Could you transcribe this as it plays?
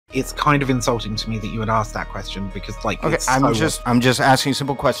it's kind of insulting to me that you would ask that question because, like, okay, it's I'm just asking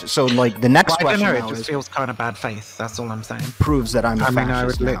simple questions. So, like, the next question I don't know, it just feels kind of bad faith. That's all I'm saying. Proves that I'm a fascist. I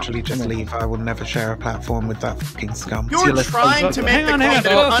would literally just leave. I will never share a platform with that fucking scum. You're trying to make the claim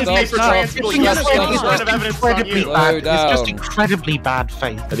that it's unsafe for trans people. You have any sort of evidence on you. It's just incredibly bad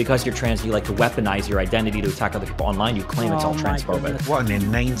faith. But because you're trans, you like to weaponize your identity to attack other people online. You claim it's all transphobic. What an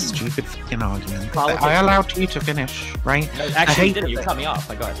inane, stupid fucking argument. I allowed you to finish, right? Actually, you didn't. You cut me off.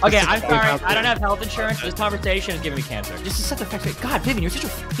 Like, okay, I'm sorry. I don't have health insurance. This conversation is giving me cancer. Just to set the facts straight. God, Vivian, you're such a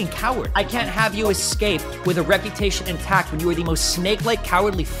fucking coward. I can't have you escape with a reputation intact when you are the most snake-like,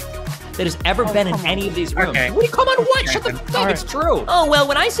 cowardly that has ever been in any of these rooms. Okay. Come on, what? Shut the fuck up. It's true. Oh, well,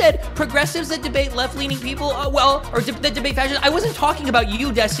 when I said progressives that debate left-leaning people, that debate fascists, I wasn't talking about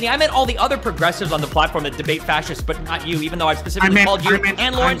you, Destiny. I meant all the other progressives on the platform that debate fascists, but not you, even though I've specifically called you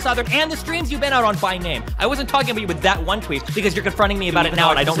and Lauren Southern and the streams you've been out on by name. I wasn't talking about you with that one tweet because you're confronting me about it now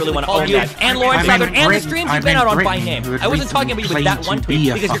and I don't really want to own that. And Lauren Southern and the streams you've been out on by name. I wasn't talking about you with that one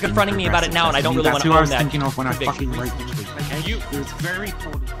tweet because you're confronting me about it now and I don't really want to own that. That's who I was thinking of when I fucking wrote the tweet. Okay? It was very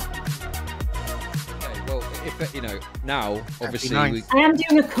poorly. If you know, now obviously I am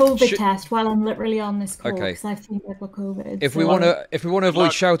doing a COVID test while I'm literally on this call because I think I've got COVID. If we want to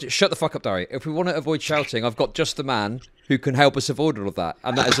avoid shouting, shut the fuck up, Dari. If we want to avoid shouting, I've got just the man who can help us avoid all of that,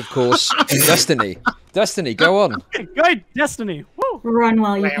 and that is of course Destiny. Destiny, go on. Go, Destiny. Woo. Run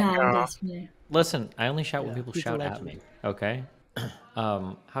while you can, Destiny. Listen, I only shout when people shout at me. Okay.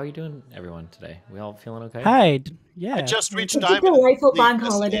 How are you doing, everyone, today? We all feeling okay? Hey, yeah. I just reached It's Diamond. a delightful bank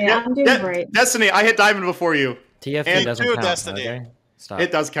holiday. I'm doing great. Destiny, I hit Diamond before you. TFT doesn't count. Destiny. Okay? Stop.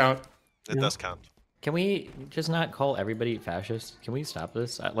 It does count. It does count. Can we just not call everybody fascist? Can we stop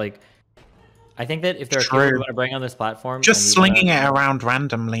this? I think that if there are people who want to bring on this platform, just slinging it around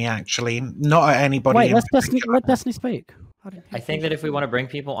randomly, actually, not at anybody. Wait, let Destiny speak. I think that if we want to bring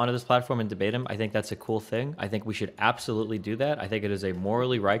people onto this platform and debate them, I think that's a cool thing. I think we should absolutely do that. I think it is a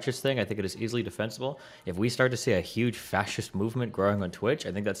morally righteous thing. I think it is easily defensible. If we start to see a huge fascist movement growing on Twitch,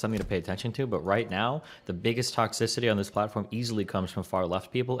 I think that's something to pay attention to. But right now, the biggest toxicity on this platform easily comes from far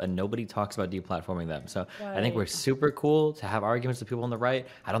left people, and nobody talks about deplatforming them. So I think we're super cool to have arguments with people on the right.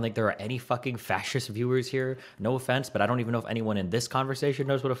 I don't think there are any fucking fascist viewers here. No offense, but I don't even know if anyone in this conversation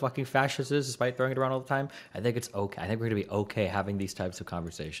knows what a fucking fascist is, despite throwing it around all the time. I think it's okay. I think we're going to be okay having these types of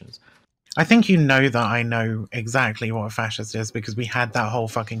conversations. I think you know that I know exactly what a fascist is because we had that whole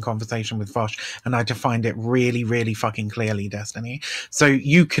fucking conversation with Fosh and I defined it really, really fucking clearly, Destiny. So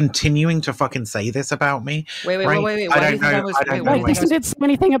you continuing to fucking say this about me? Wait. Why do you think I was... Wait, this didn't say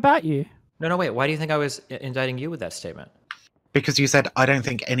anything about you. No, wait. Why do you think I was indicting you with that statement? Because you said, I don't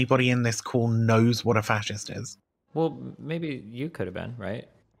think anybody in this call knows what a fascist is. Well, maybe you could have been, right?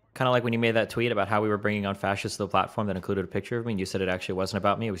 Kind of like when you made that tweet about how we were bringing on fascists to the platform that included a picture of me, and you said it actually wasn't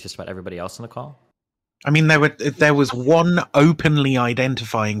about me, it was just about everybody else on the call. I mean, there was one openly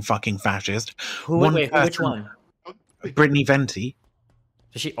identifying fucking fascist. Wait, which one? Brittany Venti.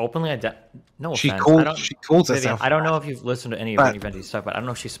 Does she openly No she offense. She calls Vivian, herself. I don't know if you've listened to any of Brittany Venti's stuff, but I don't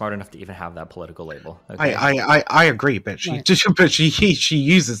know if she's smart enough to even have that political label. Okay? I agree, but she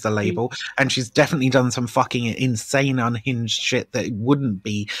uses the label, and she's definitely done some fucking insane, unhinged shit that wouldn't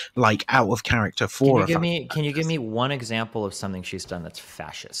be like out of character for. Can you give me one example of something she's done that's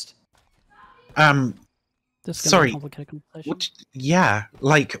fascist? Sorry. Yeah,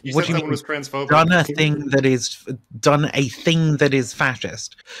 like what do you mean? Was transphobic. Done a thing that is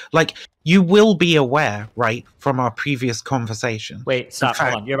fascist. Like you will be aware, right, from our previous conversation. Wait, stop.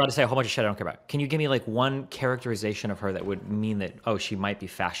 Hold on. You're about to say a whole bunch of shit I don't care about. Can you give me like one characterization of her that would mean that she might be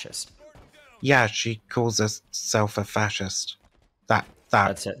fascist? Yeah, she calls herself a fascist.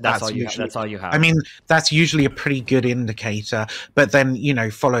 That's it. That's all you have. I mean, that's usually a pretty good indicator. But then,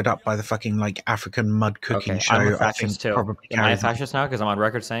 followed up by the fucking like African mud cooking show. I'm a fascist too. Am I a fascist now because I'm on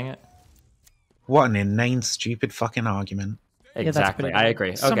record saying it? What an inane, stupid fucking argument. Exactly, I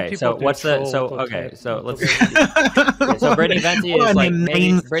agree. Okay, so what's the so let's so Brittany Venti is like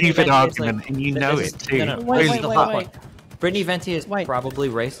inane, stupid argument, and you know it too. Wait. Brittany Venti is probably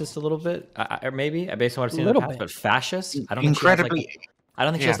racist a little bit, or maybe based on what I've seen in the past. But fascist, I don't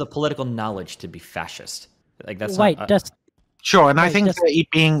think she has the political knowledge to be fascist. Like that's sure. And I think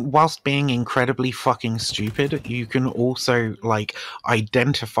that whilst being incredibly fucking stupid, you can also like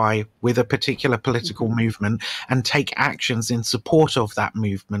identify with a particular political movement and take actions in support of that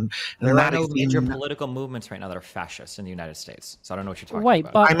movement. And there are no major political movements right now that are fascist in the United States. So I don't know what you're talking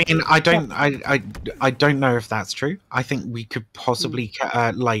about. But I mean, I don't know if that's true. I think we could possibly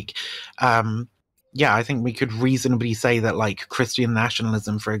yeah, I think we could reasonably say that, like, Christian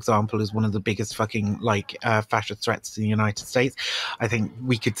nationalism, for example, is one of the biggest fucking, like, fascist threats to the United States. I think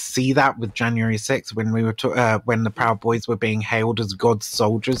we could see that with January 6th when we were when the Proud Boys were being hailed as God's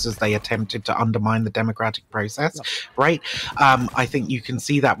soldiers as they attempted to undermine the democratic process, right? I think you can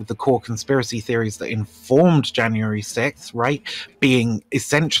see that with the core conspiracy theories that informed January 6th, right? Being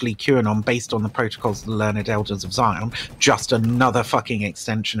essentially QAnon based on the protocols of the Learned Elders of Zion, just another fucking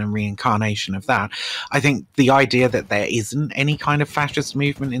extension and reincarnation of that. I think the idea that there isn't any kind of fascist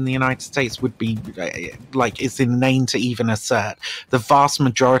movement in the United States would be like, it's inane to even assert. The vast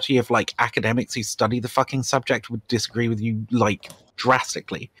majority of like academics who study the fucking subject would disagree with you like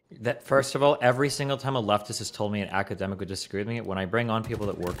drastically. That first of all, every single time a leftist has told me an academic would disagree with me, when I bring on people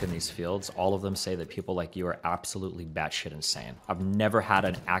that work in these fields, all of them say that people like you are absolutely batshit insane. I've never had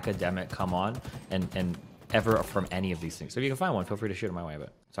an academic come on and ever affirm any of these things. So if you can find one, feel free to shoot it my way.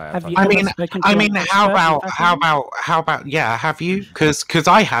 But sorry, I mean, how about, yeah, have you? Because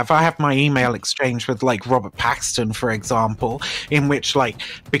I have my email exchange with like Robert Paxton, for example, in which like,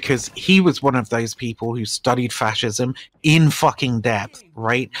 because he was one of those people who studied fascism in fucking depth,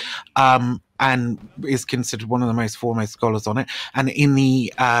 right? And is considered one of the most foremost scholars on it. And in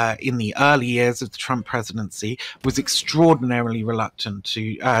the early years of the Trump presidency, was extraordinarily reluctant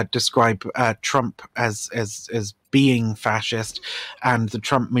to describe Trump as being fascist, and the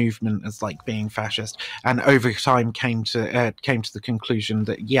Trump movement as like being fascist. And over time came to the conclusion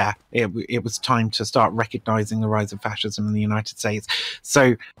that yeah, it was time to start recognizing the rise of fascism in the United States.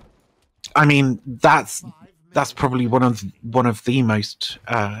 So, I mean, that's probably one of the most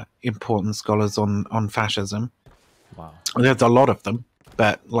important scholars on fascism. Wow. There's a lot of them,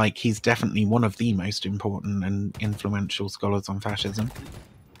 but like he's definitely one of the most important and influential scholars on fascism.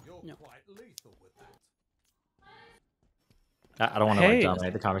 I don't want to like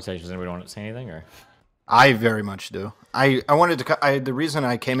dominate the conversation. Does anybody want to say anything? Or I very much do. I wanted to. The reason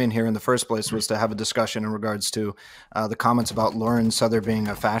I came in here in the first place was to have a discussion in regards to the comments about Lauren Souther being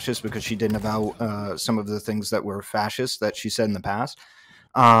a fascist because she didn't avow some of the things that were fascist that she said in the past.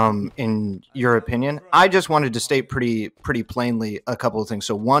 In your opinion, I just wanted to state pretty plainly a couple of things.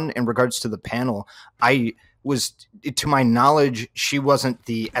 So one, in regards to the panel, to my knowledge, she wasn't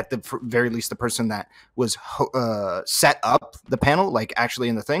at the very least the person that was set up the panel, like actually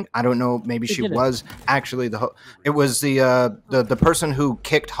in the thing. I don't know. Maybe she was actually it was the person who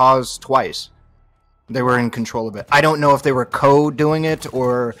kicked Hawes twice. They were in control of it. I don't know if they were doing it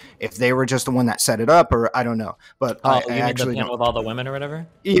or if they were just the one that set it up, or I don't know. But I actually the with all the women or whatever.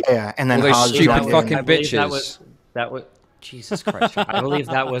 Yeah, and then Hawes stupid fucking bitches. That was. Jesus Christ! I believe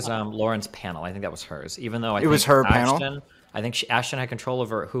that was Lauren's panel. I think that was hers. Even though I think was her Ashton, panel. I think Ashton had control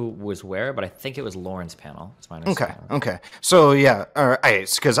over who was where, but I think it was Lauren's panel. That's my understanding. Okay. So yeah,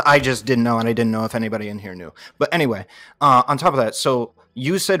 because I just didn't know, and I didn't know if anybody in here knew. But anyway, on top of that, so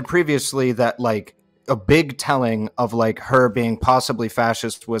you said previously that like a big telling of like her being possibly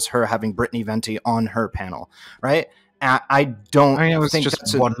fascist was her having Brittany Venti on her panel, right? I don't. I mean, it was think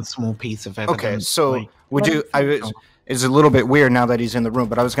just one small piece of evidence. Okay, so like, would you? It's a little bit weird now that he's in the room,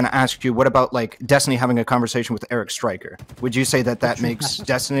 but I was going to ask you, what about like Destiny having a conversation with Eric Stryker? Would you say that makes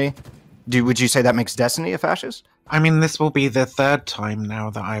Destiny? Would you say that makes Destiny a fascist? I mean, this will be the third time now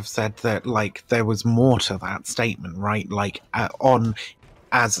that I've said that like there was more to that statement, right? Like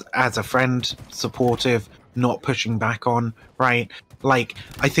as a friend, supportive, not pushing back on, right? Like,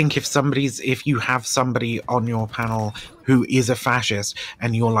 I think if you have somebody on your panel who is a fascist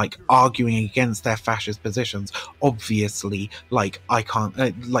and you're like arguing against their fascist positions, obviously, like I can't,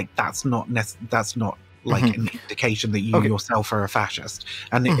 like that's not like an indication that you yourself are a fascist.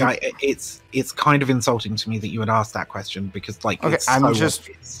 And it's kind of insulting to me that you would ask that question because like it's so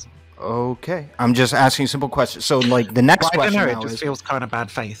obvious. Okay, I'm just asking simple questions. So like the next question, I don't know, it just feels kind of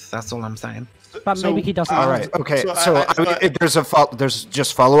bad faith. That's all I'm saying. But maybe he doesn't. All right. Okay. There's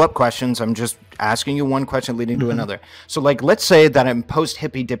just follow-up questions. I'm just asking you one question leading to another. So, like, let's say that I'm post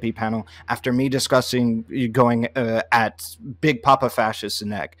hippy dippy panel after me discussing going at Big Papa Fascist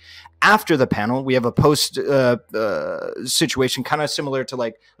neck. After the panel, we have a post situation kind of similar to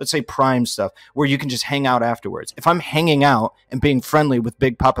like, let's say Prime stuff, where you can just hang out afterwards. If I'm hanging out and being friendly with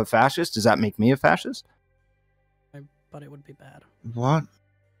Big Papa Fascist, does that make me a fascist? But it would be bad. What?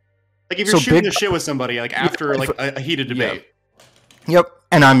 Like if you're shooting the shit with somebody, like after like a heated debate. Yep.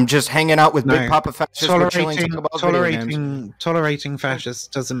 And I'm just hanging out with Big Papa Fascist. Tolerating fascists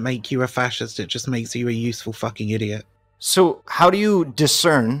doesn't make you a fascist. It just makes you a useful fucking idiot. So how do you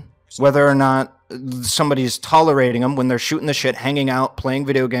discern whether or not somebody's tolerating them when they're shooting the shit, hanging out, playing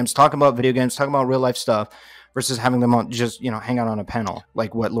video games, talking about real life stuff, versus having them on just hang out on a panel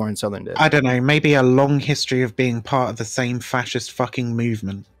like what Lauren Southern did. I don't know, maybe a long history of being part of the same fascist fucking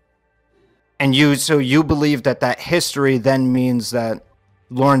movement. And you believe that history then means that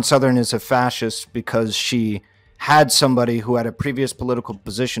Lauren Southern is a fascist because she had somebody who had a previous political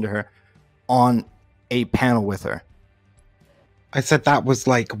position to her on a panel with her. I said that was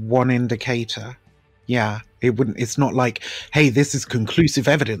like one indicator. Yeah, it's not like, hey, this is conclusive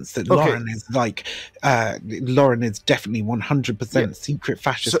evidence that Lauren is like, Lauren is definitely 100% secret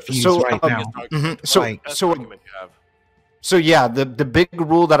fascist views right now. So yeah, the big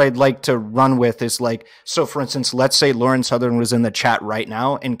rule that I'd like to run with is like, so for instance, let's say Lauren Southern was in the chat right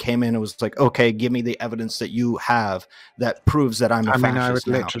now and came in and was like, okay, give me the evidence that you have that proves that I'm a fascist. I would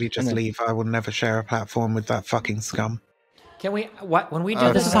literally just leave. I will never share a platform with that fucking scum. Can we, when we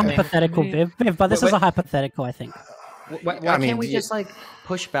do this is hypothetical, Viv, but this is a hypothetical, I think. Why can't we just like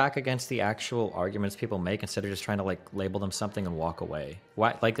push back against the actual arguments people make instead of just trying to like label them something and walk away?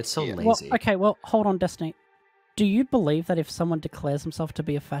 Why? Like, it's so lazy. Well, hold on, Destiny. Do you believe that if someone declares himself to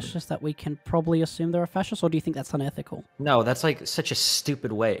be a fascist that we can probably assume they're a fascist, or do you think that's unethical? No, that's like such a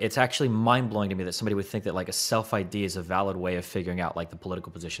stupid way. It's actually mind-blowing to me that somebody would think that like a self-ID is a valid way of figuring out like the political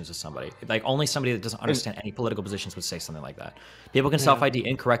positions of somebody. Like only somebody that doesn't understand any political positions would say something like that. People can self-ID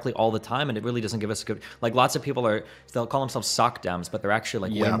incorrectly all the time, and it really doesn't give us a good... Like lots of people they'll call themselves sock Dems, but they're actually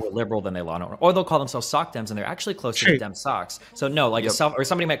like way more liberal than they are. Or they'll call themselves sock Dems, and they're actually closer to Dem socks. So no, like or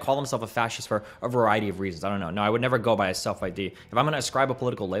somebody might call themselves a fascist for a variety of reasons. I don't know. No, I would never go by a self-ID. If I'm going to ascribe a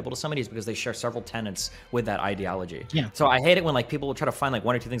political label to somebody, it's because they share several tenets with that ideology. Yeah. So I hate it when like people will try to find like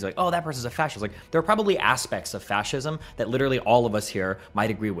one or two things like, oh, that person's a fascist. Like there are probably aspects of fascism that literally all of us here might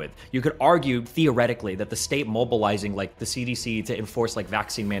agree with. You could argue theoretically that the state mobilizing like the CDC to enforce like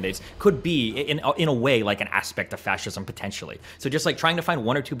vaccine mandates could be in a way like an aspect of fascism potentially. So just like trying to find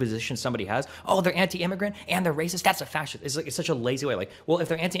one or two positions somebody has, oh, they're anti-immigrant and they're racist, that's a fascist. It's such a lazy way. Like, well, if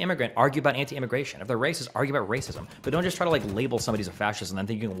they're anti-immigrant, argue about anti-immigration. If they're racist, argue about racism. But don't just try to like label somebody as a fascist and then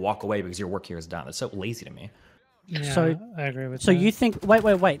think you can walk away because your work here is done. That's so lazy to me. Yeah, so I agree with that. So you think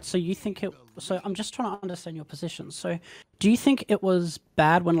wait. So you think I'm just trying to understand your position. So do you think it was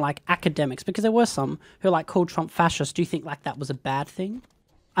bad when like academics, because there were some who like called Trump fascist, do you think like that was a bad thing?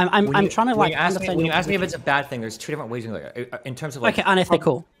 I'm trying to like understand. When you ask me if it's a bad thing, there's two different ways you can look at it. In terms of like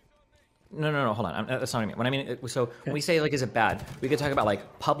unethical. No, hold on. That's not what I mean. When I mean, when we say like, is it bad? We could talk about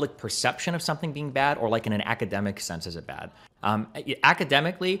like public perception of something being bad, or like in an academic sense, is it bad?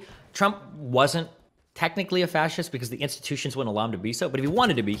 Academically, Trump wasn't technically a fascist because the institutions wouldn't allow him to be so. But if he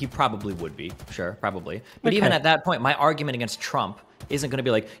wanted to be, he probably would be. Sure, probably. But even at that point, my argument against Trump isn't going to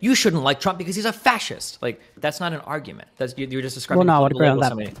be like, you shouldn't like Trump because he's a fascist. Like, that's not an argument. You're just describing. Well, no, I would agree on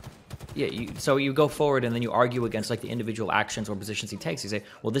that. Yeah, so you go forward and then you argue against like the individual actions or positions he takes. You say,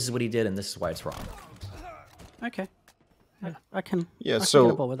 well, this is what he did and this is why it's wrong. Okay. I can get so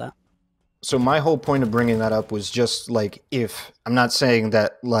aboard with that. So my whole point of bringing that up was just like, if I'm not saying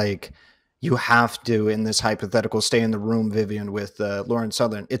that like you have to, in this hypothetical, stay in the room, Vivian, with Lauren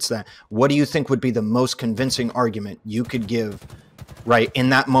Southern. It's that, what do you think would be the most convincing argument you could give right in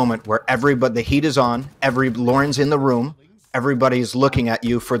that moment where everybody, the heat is on, Lauren's in the room, everybody's looking at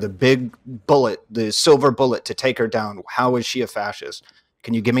you for the big bullet, the silver bullet to take her down. How is she a fascist?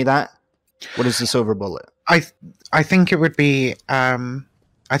 Can you give me that? What is the silver bullet? I think it would be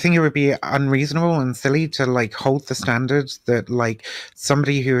unreasonable and silly to like hold the standards that like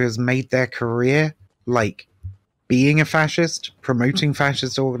somebody who has made their career like being a fascist, promoting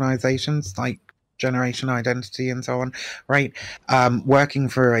fascist organizations like Generation Identity and so on, right? Working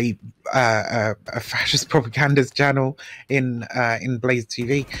for a fascist propagandist channel in Blaze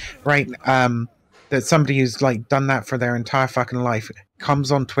TV, right? That somebody who's like done that for their entire fucking life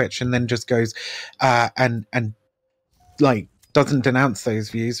comes on Twitch and then just goes and like doesn't denounce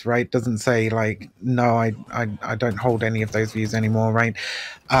those views, right? Doesn't say like, no, I don't hold any of those views anymore, right?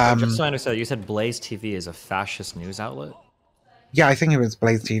 Just so I understand, you said Blaze TV is a fascist news outlet? Yeah, I think it was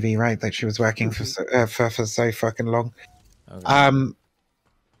Blaze TV, right? That she was working for so fucking long. Okay.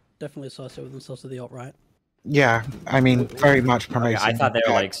 Definitely associated with themselves to the alt-right. Yeah, I mean, very much promoting. I thought they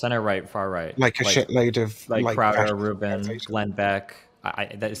were like center-right, far-right. Like a shitload of... Like Crowder, Rubin, Glenn Beck.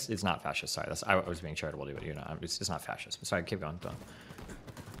 It's not fascist, sorry. I was being charitable to you, but it's not fascist. Sorry, keep going. Done.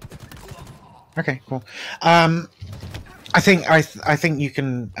 Okay, cool. I think you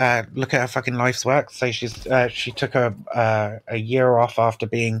can look at her fucking life's work. Say she took a year off after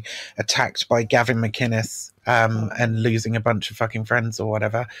being attacked by Gavin McInnes and losing a bunch of fucking friends or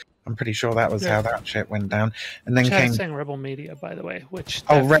whatever. I'm pretty sure that was how that shit went down. And then Chad came saying Rebel Media, by the way, which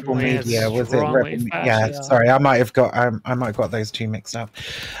Rebel Media, was it Rebel? Yeah, sorry, I might have got those two mixed up.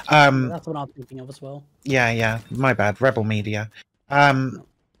 That's what I'm thinking of as well. Yeah, my bad. Rebel Media.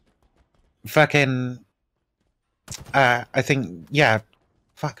 Fucking. I think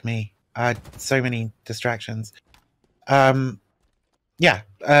fuck me. So many distractions. You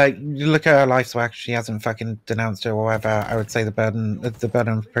look at her life's work. She hasn't fucking denounced it or whatever. I would say the burden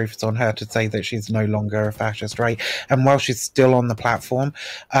of proof is on her to say that she's no longer a fascist, right? And while she's still on the platform,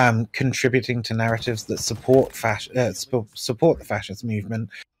 contributing to narratives that support the fascist movement,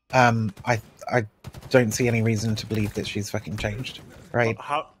 I don't see any reason to believe that she's fucking changed, right?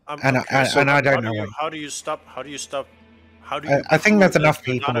 I don't know. How do you stop? I think there's enough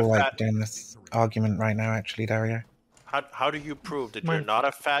people like doing this argument right now, actually, Dario. How do you prove that you're not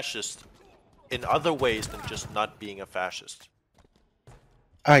a fascist in other ways than just not being a fascist?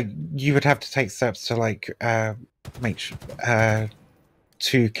 You would have to take steps to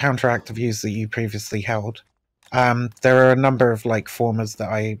to counteract the views that you previously held. There are a number of formers that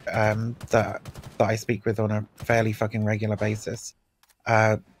I speak with on a fairly fucking regular basis,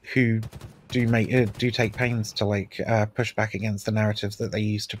 who do take pains to push back against the narratives that they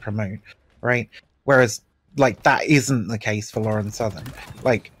used to promote, right? Whereas that isn't the case for Lauren Southern.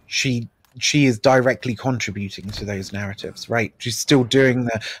 She is directly contributing to those narratives, right? She's still doing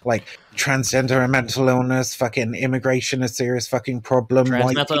the transgender and mental illness, fucking immigration, a serious fucking problem.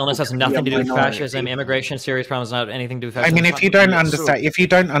 Mental illness has nothing to do with fascism. Immigration, serious problems, not anything to do with fascism. I mean, if you don't understand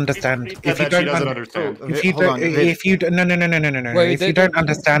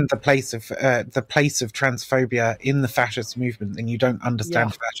the place of transphobia in the fascist movement, then you don't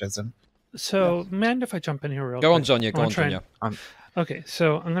understand fascism. So, mind if I jump in here real quick? Go on, Zonia. Go on, Zonia. Okay,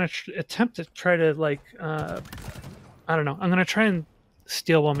 so I'm going to attempt to try to, I don't know. I'm going to try and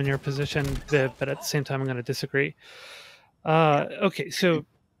steel woman your position, Viv, but at the same time, I'm going to disagree. Okay, so,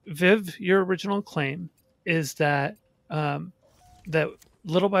 Viv, your original claim is that that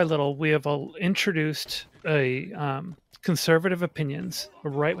little by little, we have introduced conservative opinions,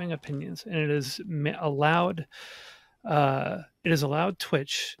 right-wing opinions, and it is allowed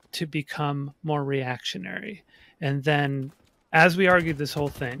Twitch to become more reactionary. And then as we argued this whole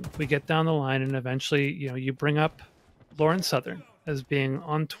thing, we get down the line and eventually, you bring up Lauren Southern as being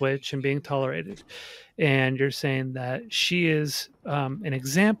on Twitch and being tolerated. And you're saying that she is an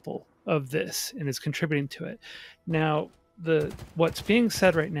example of this and is contributing to it. Now, what's being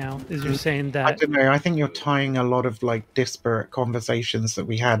said right now is you're saying that... I don't know. I think you're tying a lot of disparate conversations that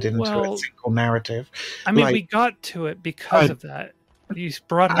we had into a single narrative. I mean, we got to it because of that. You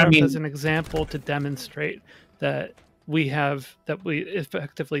brought her up as an example to demonstrate that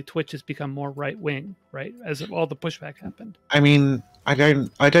effectively Twitch has become more right wing, right? As all the pushback happened. I mean, I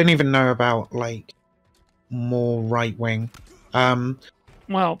don't even know about more right wing.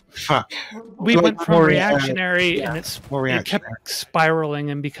 Well, fuck. We went from reactionary, and it kept spiraling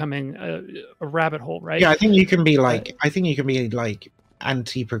and becoming a rabbit hole, right? Yeah, I think you can be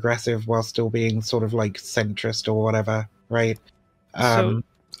anti-progressive while still being sort of centrist or whatever, right? I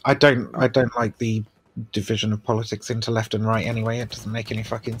don't like the division of politics into left and right anyway. It doesn't make any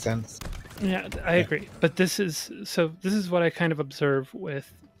fucking sense. Yeah, I agree. But this is what I kind of observe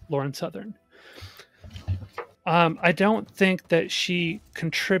with Lauren Southern. I don't think that she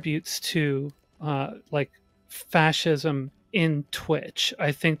contributes to fascism in Twitch.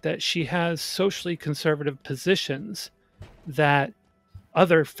 I think that she has socially conservative positions that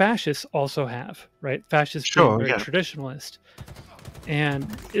other fascists also have, right? Fascists being very traditionalist. And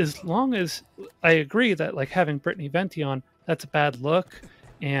as long as I agree that having Brittany Venti on, that's a bad look,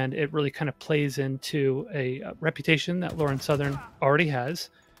 and it really kind of plays into a reputation that Lauren Southern already has,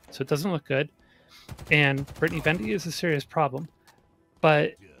 so it doesn't look good. And Brittany Venti is a serious problem.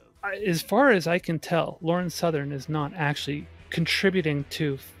 But as far as I can tell, Lauren Southern is not actually contributing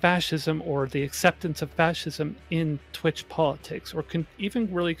to fascism or the acceptance of fascism in Twitch politics, or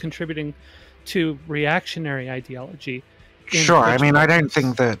even really contributing to reactionary ideology. Sure, I mean, I don't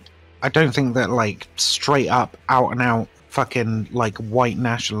think that straight up, out and out fucking white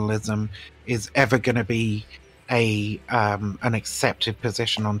nationalism is ever going to be an accepted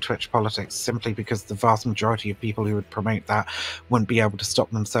position on Twitch politics, simply because the vast majority of people who would promote that wouldn't be able to stop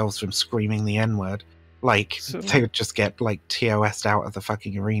themselves from screaming the N-word. They would just get TOS'd out of the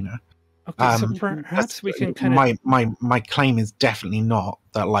fucking arena. Okay, so perhaps we can kind of... My claim is definitely not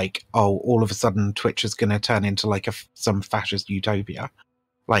that all of a sudden Twitch is going to turn into some fascist utopia.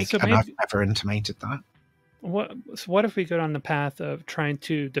 I've never intimated that. What if we go down the path of trying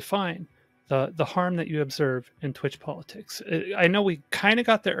to define the harm that you observe in Twitch politics. I know we kind of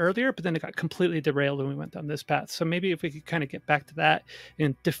got there earlier, but then it got completely derailed when we went down this path. So maybe if we could kind of get back to that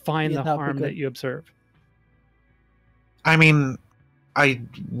and define the harm that you observe. I mean,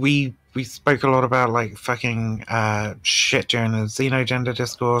 we spoke a lot about like fucking shit during the xenogender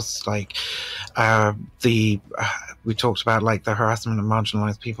discourse. Like we talked about like the harassment of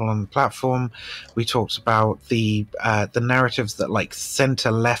marginalized people on the platform. We talked about the narratives that like center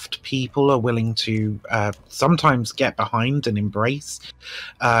left people are willing to sometimes get behind and embrace,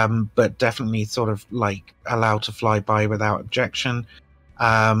 but definitely sort of like allow to fly by without objection.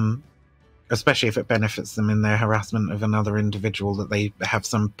 Especially if it benefits them in their harassment of another individual that they have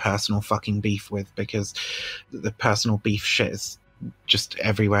some personal fucking beef with, because the personal beef shit is just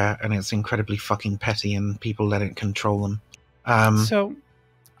everywhere and it's incredibly fucking petty and people let it control them. So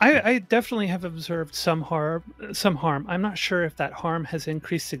I definitely have observed some harm. I'm not sure if that harm has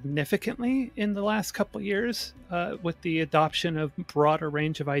increased significantly in the last couple of years with the adoption of broader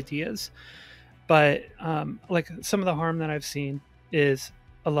range of ideas. But like some of the harm that I've seen is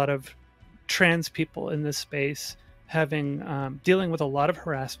a lot of trans people in this space having dealing with a lot of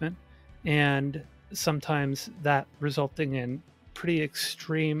harassment, and sometimes that resulting in pretty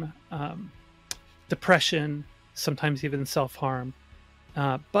extreme depression, sometimes even self-harm.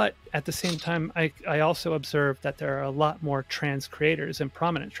 But at the same time, I also observed that there are a lot more trans creators and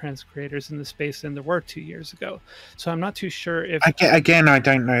prominent trans creators in the space than there were 2 years ago. So I'm not too sure if... Again, I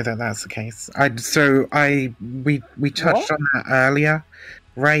don't know that that's the case. We touched on that earlier.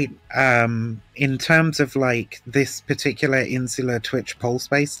 Right, in terms of like this particular insular Twitch poll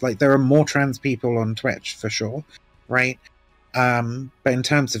space, like there are more trans people on Twitch for sure, right? But in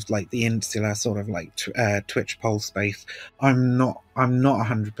terms of like the insular sort of like Twitch poll space, I'm not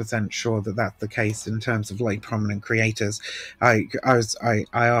 100% sure that that's the case in terms of like prominent creators. I asked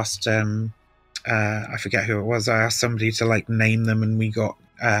I forget who it was. I asked somebody to like name them, and we got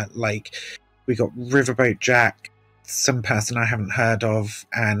Riverboat Jack, some person I haven't heard of,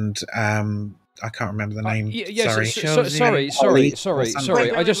 and I can't remember the name. Sorry.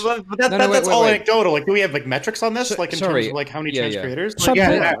 I just. But that's all anecdotal. Like, do we have like metrics on this? Like in terms of like how many trans creators? Like,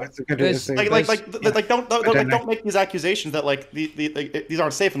 don't make these accusations that like these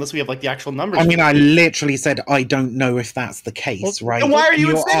aren't safe unless we have like the actual numbers. I mean, I literally said I don't know if that's the case, right? Then why are you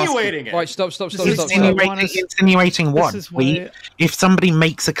insinuating it? Right, stop. Insinuating what? If somebody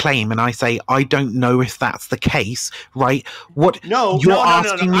makes a claim and I say I don't know if that's the case, right? What? No, you're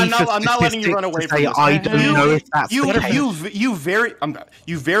asking me for I'm not letting you run away from this. I don't know if that's the case.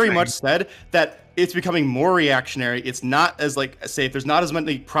 You very much said that it's becoming more reactionary. It's not as like safe. There's not as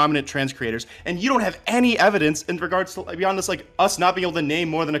many prominent trans creators, and you don't have any evidence in regards to beyond this, like us not being able to name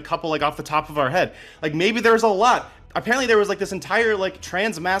more than a couple like off the top of our head. Like maybe there's a lot. Apparently there was like this entire like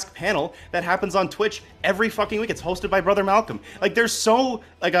trans mask panel that happens on Twitch every fucking week. It's hosted by Brother Malcolm. Like there's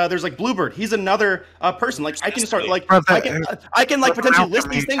there's like Bluebird. He's another person. Like I can start like I can like potentially list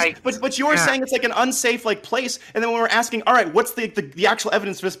these things, but you're saying it's like an unsafe like place. And then when we're asking, all right, what's the actual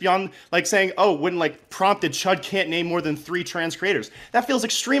evidence for this beyond like saying, oh, when like prompted, Chud can't name more than 3 trans creators. That feels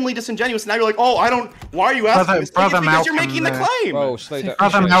extremely disingenuous. And now you're like, oh, I don't. Why are you asking this? Because you're making the claim. Oh, slow down.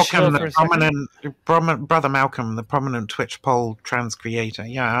 Brother Malcolm, the prominent Twitch poll trans creator.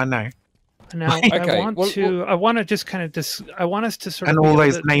 Yeah, I know. Now, okay. I want to just kind of I want us to sort of... And all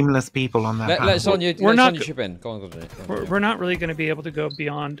those nameless people on that Let's on you chip in. Go on. We're not really going to be able to go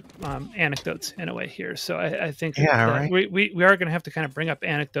beyond anecdotes in a way here. So I think we are going to have to kind of bring up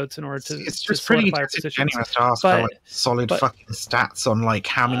anecdotes in order to it's just pretty disingenuous to ask for like solid fucking stats on like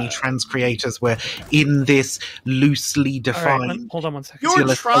how many trans creators were in this loosely defined... Right, hold on one second.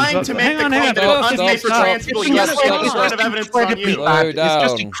 You're trying to make the claim that it's unsafe for trans people. You have of evidence on you. It's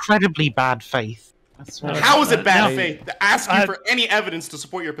just incredibly bad faith. How is it bad faith to ask you for any evidence to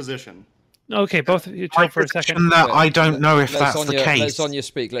support your position? Okay, both of you chill for a second. I don't know if that's the case. Let's on you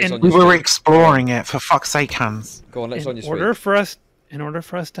speak. We were exploring it, for fuck's sake, Hans. Go on, let's on you speak. In order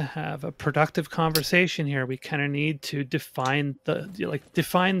for us to have a productive conversation here, we kind of need to define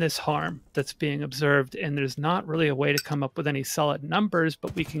this harm that's being observed. And there's not really a way to come up with any solid numbers,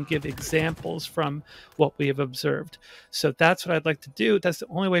 but we can give examples from what we have observed. So that's what I'd like to do. That's the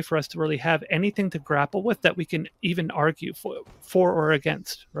only way for us to really have anything to grapple with that we can even argue for or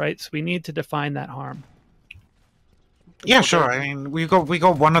against, right? So we need to define that harm. Yeah, sure. I mean, we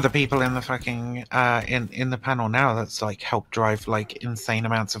got one of the people in the fucking in the panel now that's like helped drive like insane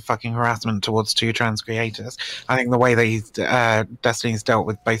amounts of fucking harassment towards two trans creators. I think the way they Destiny's dealt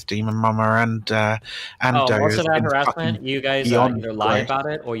with both Demon Mama and most of that harassment, you guys either lie about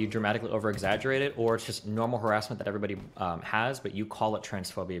it or you dramatically over exaggerate it, or it's just normal harassment that everybody has, but you call it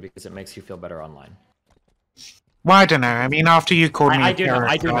transphobia because it makes you feel better online. Well, I don't know. I mean, after you called me, I do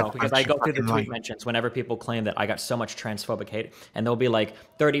know because I go through the tweet mentions whenever people claim that I got so much transphobic hate, and there'll be like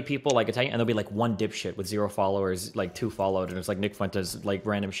 30 people like Italian, and there'll be like one dipshit with 0 followers, like 2 followed, and it's like Nick Fuentes like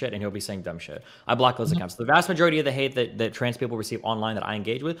random shit, and he'll be saying dumb shit. I block those accounts. The vast majority of the hate that trans people receive online that I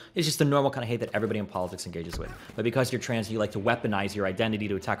engage with is just the normal kind of hate that everybody in politics engages with. But because you're trans, you like to weaponize your identity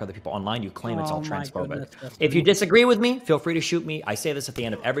to attack other people online. You claim it's all transphobic. If you disagree with me, feel free to shoot me. I say this at the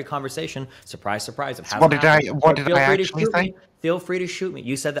end of every conversation. Surprise, surprise. What did I actually say? Feel free to shoot me.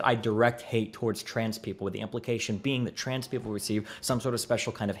 You said that I direct hate towards trans people, with the implication being that trans people receive some sort of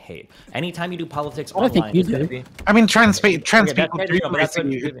special kind of hate. Anytime you do politics online, it's going to be... I mean, trans people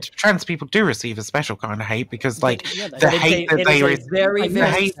do receive a special kind of hate because, like, the hate that they receive.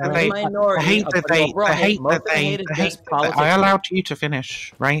 I allowed you to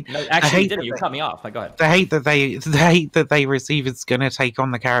finish, right? No, actually, you didn't. You cut me off. Like, go ahead. The hate that they receive is going to take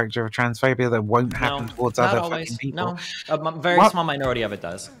on the character of transphobia that won't happen towards other fucking people. No, a very small minority of it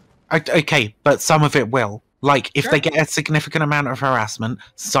does. Okay, but some of it will. Like, if they get a significant amount of harassment,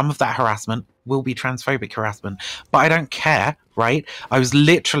 some of that harassment will be transphobic harassment. But I don't care, right? I was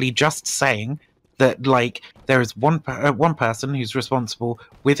literally just saying that, like, there is one person who's responsible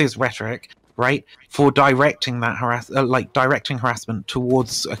with his rhetoric, right, for directing that directing harassment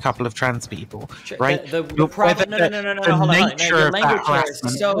towards a couple of trans people, right? The nature of that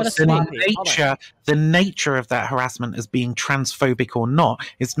harassment, the nature of that harassment as being transphobic or not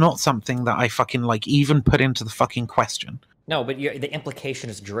is not something that I fucking like even put into the fucking question. No, but the implication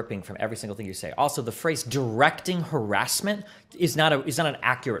is dripping from every single thing you say. Also, the phrase "directing harassment" is not an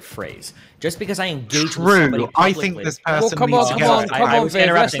accurate phrase. Just because I engage with somebody publicly, I think this person. Come on, Viv.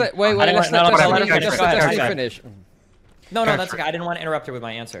 Let's let Destiny finish. No, that's okay. I didn't want to interrupt her with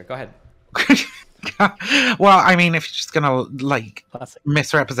my answer. Go ahead. Well, I mean, if you're just gonna like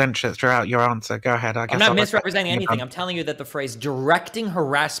misrepresent it throughout your answer, go ahead. I guess I'm not misrepresenting anything. I'm telling you that the phrase "directing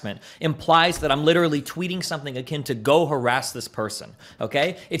harassment" implies that I'm literally tweeting something akin to "go harass this person."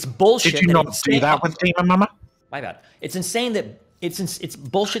 Okay, it's bullshit. Did you not do that with Demon Mama? My bad. It's insane that. It's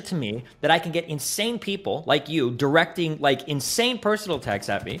bullshit to me that I can get insane people like you directing like insane personal attacks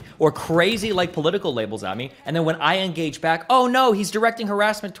at me or crazy like political labels at me, and then when I engage back, oh no, he's directing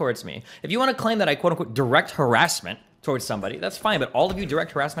harassment towards me. If you want to claim that I quote unquote direct harassment towards somebody, that's fine, but all of you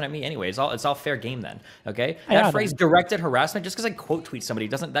direct harassment at me anyway. It's all fair game then, okay? That phrase directed harassment, just because I quote tweet somebody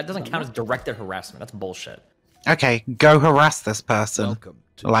doesn't count as directed harassment. That's bullshit. Okay, go harass this person.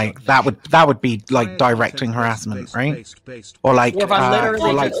 Like that would be like directing harassment, right? Or like, all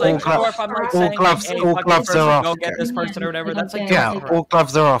gloves are off. Go get this person or whatever. That's like all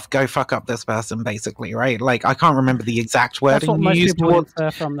gloves are off. Go fuck up this person, basically, right? Like I can't remember the exact wording you used towards.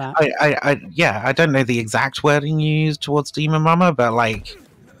 From that. I don't know the exact wording you used towards Demon Mama, but like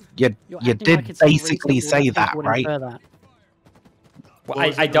you did basically say that, right? Well,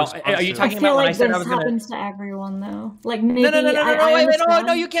 I don't. Are you talking about when I said I was going to? Happens to everyone though. Like maybe.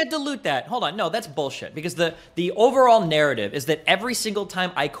 No, you can't dilute that. Hold on, no, that's bullshit. Because the overall narrative is that every single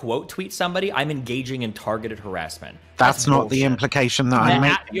time I quote tweet somebody, I'm engaging in targeted harassment. That's not the implication that I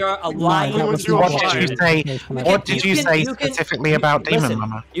made. You're a lying. What did you say specifically about Demon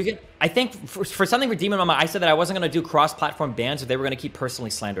Mama? I think for something for Demon Mama, I said that I wasn't going to do cross-platform bans if they were going to keep personally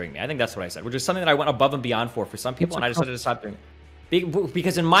slandering me. I think that's what I said, which is something that I went above and beyond for some people, and I decided to stop doing it.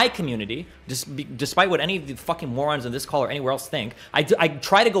 Because in my community, despite what any of the fucking morons in this call or anywhere else think, I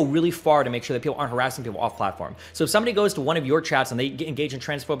try to go really far to make sure that people aren't harassing people off platform. So if somebody goes to one of your chats and they engage in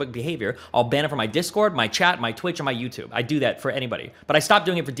transphobic behavior, I'll ban it from my Discord, my chat, my Twitch, and my YouTube. I do that for anybody. But I stopped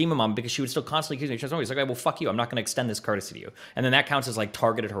doing it for Demon Mom because she would still constantly accuse me of transphobic. It's like, well, fuck you. I'm not going to extend this courtesy to you. And then that counts as like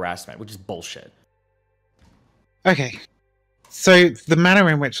targeted harassment, which is bullshit. Okay. So the manner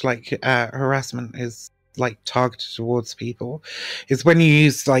in which like harassment is like targeted towards people is when you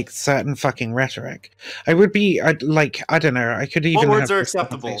use like certain fucking rhetoric. I don't know, I could even what words are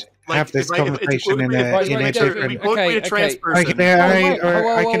acceptable? Have this conversation in a different. Okay. Can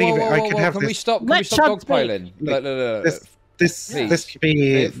we stop dogpiling? This could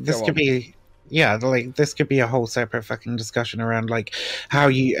be like this could be a whole separate fucking discussion around like how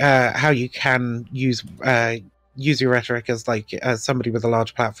you can use use your rhetoric as like as somebody with a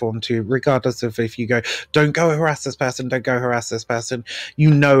large platform to, regardless of if you go, don't go harass this person, don't go harass this person,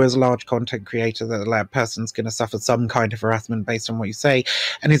 you know as a large content creator that that person's going to suffer some kind of harassment based on what you say.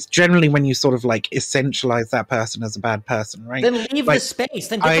 And it's generally when you sort of like essentialize that person as a bad person, right? Then leave like, the space.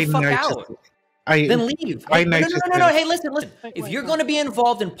 Then get the fuck out. Then leave. Hey, no. Hey, listen. If you're going to be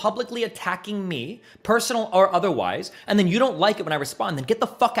involved in publicly attacking me, personal or otherwise, and then you don't like it when I respond, then get the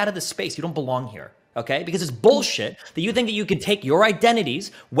fuck out of the space. You don't belong here. Okay? Because it's bullshit that you think that you can take your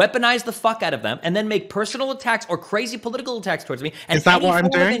identities, weaponize the fuck out of them, and then make personal attacks or crazy political attacks towards me. And is that what I'm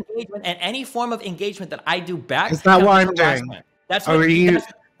doing? And any form of engagement that I do back. Is that what I'm doing? That's what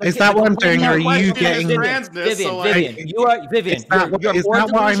is that what I'm doing, or are you getting Vivian, you are Vivian. Is that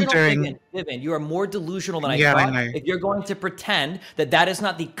what I'm doing? Vivian, you are more delusional than I thought. I know. If you're going to pretend that that is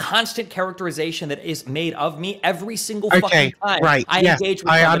not the constant characterization that is made of me every single fucking time I engage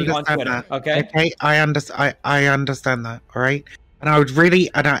with somebody on Twitter. Okay, I understand that. All right, and I would really,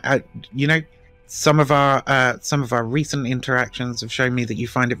 and I you know, some of our recent interactions have shown me that you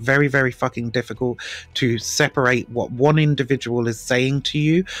find it very, very fucking difficult to separate what one individual is saying to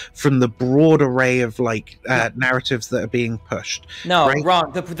you from the broad array of like narratives that are being pushed. No, right?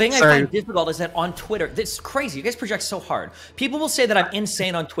 Wrong. The thing I find difficult is that on Twitter, this is crazy. You guys project so hard. People will say that I'm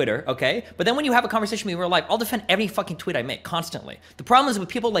insane on Twitter, okay? But then when you have a conversation with me in real life, I'll defend every fucking tweet I make constantly. The problem is with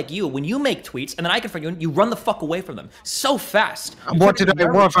people like you, when you make tweets and then I confront you, you run the fuck away from them so fast. What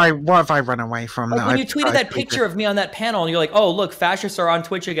have I run away from? Like when you tweeted that picture of me on that panel and you're like, oh, look, fascists are on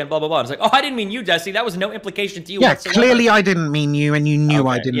Twitch again, blah, blah, blah. I was like, oh, I didn't mean you, Jesse. That was no implication to you whatsoever. Clearly I didn't mean you and you knew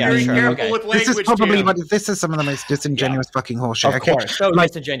I didn't mean you. Okay. This is probably this is some of the most disingenuous fucking horseshit. Of course, so like,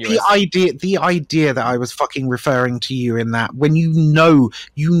 disingenuous. The idea that I was fucking referring to you in that, when you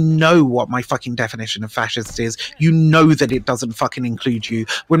know what my fucking definition of fascist is, you know that it doesn't fucking include you.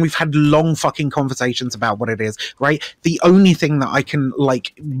 When we've had long fucking conversations about what it is, right? The only thing that I can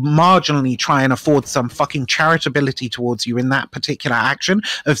like marginally try and afford some fucking charitability towards you in that particular action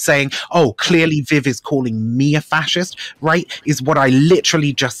of saying, oh, clearly Viv is calling me a fascist, right, is what I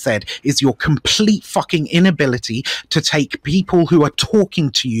literally just said, is your complete fucking inability to take people who are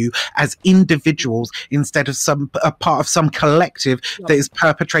talking to you as individuals instead of a part of some collective that is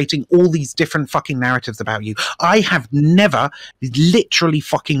perpetrating all these different fucking narratives about you. I have never, literally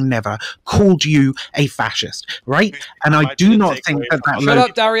fucking never, called you a fascist, right? And I do not think that Shut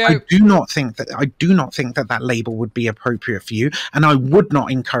up, Dario. I do not think that label would be appropriate for you, and I would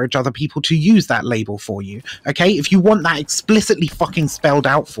not encourage other people to use that label for you. Okay, if you want that explicitly fucking spelled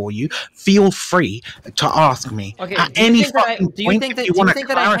out for you, feel free to ask me at any fucking point. Do you think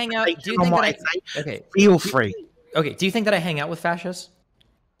that I hang out? Do you think that I feel free? Okay, do you think that I hang out with fascists?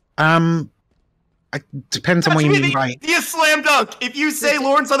 It depends on what you mean by. He is slam dunk. If you say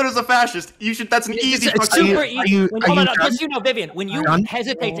Lauren Southern is a fascist, you should. That's an easy. It's super easy. Just you know, Vivian, when you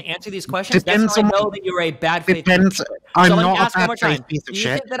hesitate to answer these questions, that's how I know that you're a bad faith. I'm not a bad faith piece of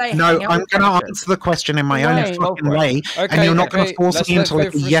shit. No, I'm going to answer the question in my own fucking way, and you're not going to force me into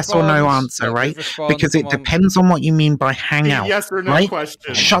like a yes or no answer, right? Because it depends on what you mean by hangout. Yes or no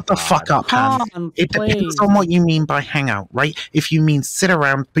question. Shut the fuck up, Han. It depends on what you mean by hangout, right? If you mean sit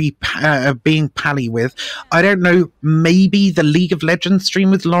around, being pally with, I don't know, maybe the League of Legends stream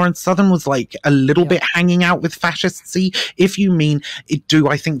with Lauren Southern was like a little bit hanging out with fascists-y. If you mean it, do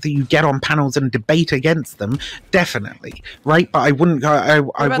I think that you get on panels and debate against them? Definitely, right? But I wouldn't go.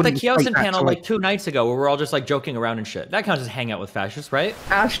 What about the Kyosin panel like 2 nights ago where we're all just like joking around and shit? That counts as hang out with fascists, right?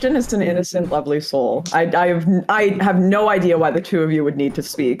 Ashton is an innocent, lovely soul. I have no idea why the two of you would need to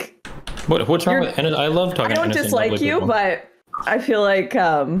speak. What's wrong with? I love talking. I don't dislike you, but I feel like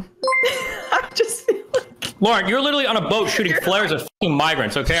I just feel like Lauren, you're literally on a boat shooting flares at fucking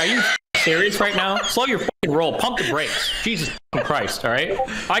migrants. Okay, are you serious right now? Slow your fucking roll. Pump the brakes. Jesus Christ! All right,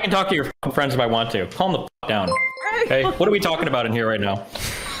 I can talk to your fucking friends if I want to. Calm the fuck down. Okay, what are we talking about in here right now?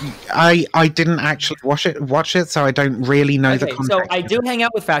 I didn't actually watch it, so I don't really know the context. So I do hang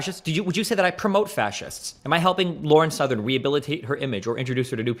out with fascists. Would you say that I promote fascists? Am I helping Lauren Southern rehabilitate her image or introduce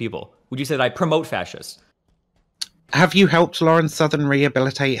her to new people? Would you say that I promote fascists? Have you helped Lauren Southern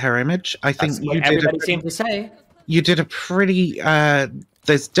rehabilitate her image? I think you did. Everybody seems to say you did a pretty.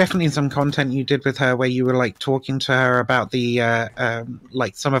 There's definitely some content you did with her where you were like talking to her about the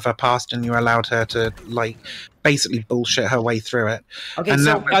like some of her past, and you allowed her to like basically bullshit her way through it. Okay, and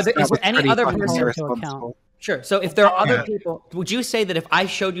so is there any other person? Sure. So if there are other people, would you say that if I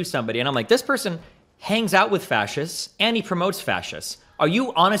showed you somebody and I'm like, this person hangs out with fascists and he promotes fascists, are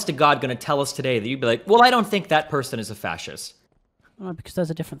you honest to God going to tell us today that you'd be like, well, I don't think that person is a fascist? Because those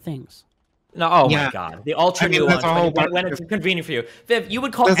are different things. No, oh my God, the ultra nuance when it's convenient for you. Viv, you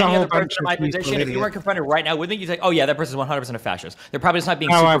would call any other person in my position if you weren't confronted right now with me. You'd say, "Oh yeah, that person's 100% a fascist." They're probably just not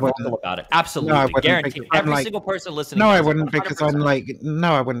being super vocal about it. Absolutely, guaranteed. Every single person listening. No, I wouldn't because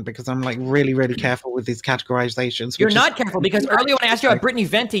I'm like really, really careful with these categorizations. You're not careful because earlier when I asked you about Brittany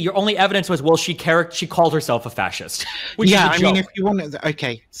Venti, your only evidence was, well, she called herself a fascist. Yeah, I mean, if you want to,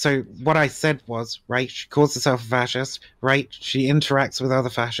 okay. So what I said was, right, she calls herself a fascist, right? She interacts with other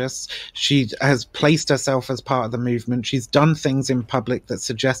fascists. She has placed herself as part of the movement. She's done things in public that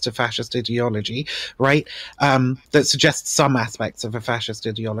suggest a fascist ideology, right? That suggests some aspects of a fascist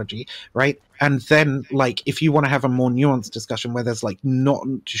ideology, right? And then, like, if you want to have a more nuanced discussion where there's, like, not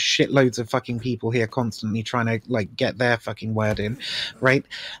shitloads of fucking people here constantly trying to, like, get their fucking word in, right?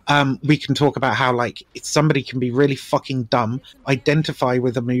 We can talk about how, like, somebody can be really fucking dumb, identify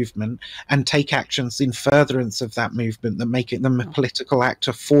with a movement, and take actions in furtherance of that movement that make them a political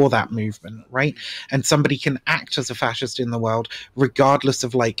actor for that movement, right? And somebody can act as a fascist in the world, regardless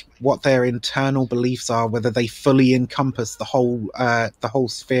of, like, what their internal beliefs are, whether they fully encompass the whole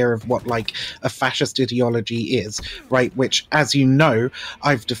sphere of what, like, a fascist ideology is, right? Which, as you know,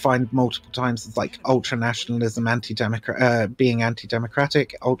 I've defined multiple times as like ultra-nationalism, being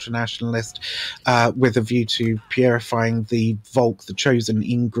anti-democratic, ultra-nationalist, with a view to purifying the Volk, the chosen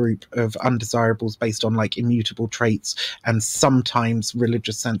in-group of undesirables based on like immutable traits and sometimes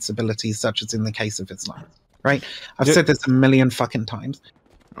religious sensibilities, such as in the case of Islam, right? I've said this a million fucking times.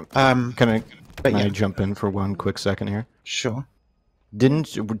 Can I jump in for one quick second here? Sure. Didn't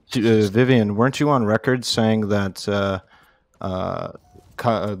Vivian? Weren't you on record saying that the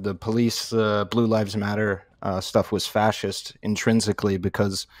police Blue Lives Matter stuff was fascist intrinsically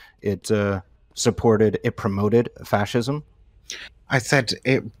because it promoted fascism? I said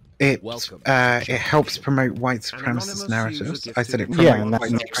it helps promote white supremacist narratives. I said it promotes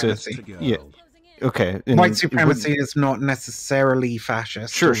white supremacy. Okay. White supremacy is not necessarily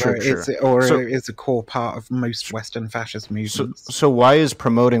fascist. Sure. It's a core part of most Western fascist movements. So why is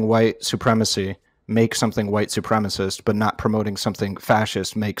promoting white supremacy make something white supremacist, but not promoting something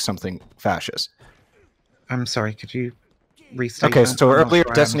fascist make something fascist? I'm sorry, could you restate Okay, that? so earlier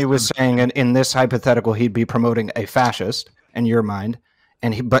Destiny was saying in this hypothetical he'd be promoting a fascist in your mind,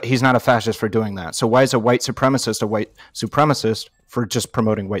 but he's not a fascist for doing that. So why is a white supremacist for just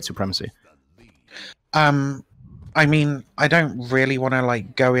promoting white supremacy? I mean, I don't really want to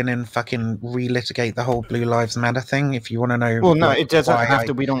like go in and fucking relitigate the whole Blue Lives Matter thing. If you want to know, well, no, it doesn't have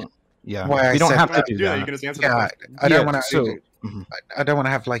to. We don't. Yeah, we don't have to do that. You can just answer the question. I don't want to. I don't want to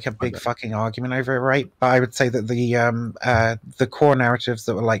have like a big fucking argument over it, right? But I would say that the core narratives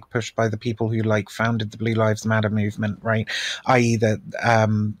that were like pushed by the people who like founded the Blue Lives Matter movement, right? I.e.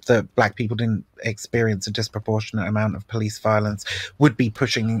 that black people didn't experience a disproportionate amount of police violence would be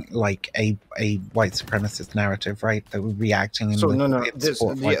pushing like a white supremacist narrative, right? That would be acting in this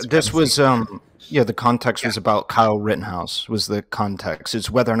was the context was about Kyle Rittenhouse was the context.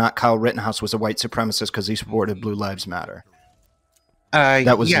 It's whether or not Kyle Rittenhouse was a white supremacist because he supported Blue Lives Matter.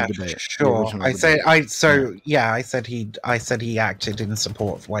 That was the debate. Sure. I said he acted in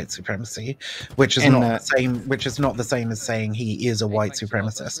support of white supremacy, which is not the same as saying he is a white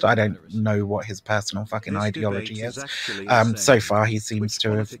supremacist. I don't know what his personal fucking ideology is. So far, he seems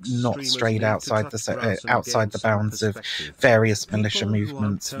to have not strayed outside the bounds of various militia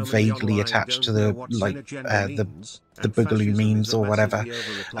movements vaguely attached to the Boogaloo memes or whatever.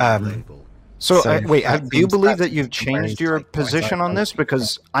 Wait, do you believe that you've changed your position on this?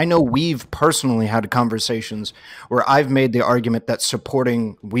 Because I know we've personally had conversations where I've made the argument that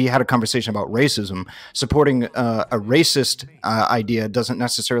we had a conversation about racism, supporting a racist idea doesn't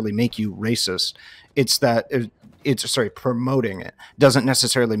necessarily make you racist. Promoting it doesn't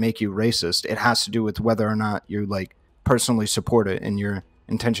necessarily make you racist. It has to do with whether or not you like personally support it and your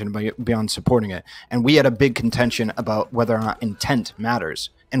intention beyond supporting it. And we had a big contention about whether or not intent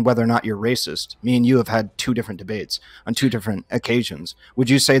matters and whether or not you're racist. Me and you have had two different debates on two different occasions. Would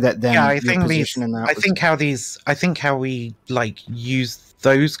you say that then I think how we like use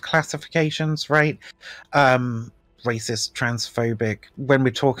those classifications, right? Racist, transphobic, when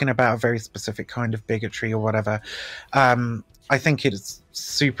we're talking about a very specific kind of bigotry or whatever, I think it's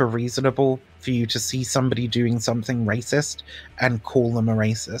super reasonable for you to see somebody doing something racist and call them a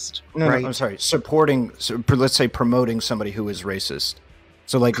racist. Right? No, I'm sorry. Let's say promoting somebody who is racist.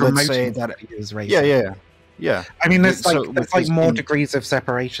 So, like, let's say that is racist. Yeah. I mean, there's more degrees of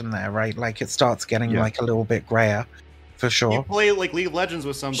separation there, right? Like, it starts getting like a little bit grayer, for sure. You play like League of Legends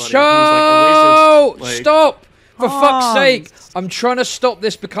with somebody who's like a racist. Stop! For fuck's sake! I'm trying to stop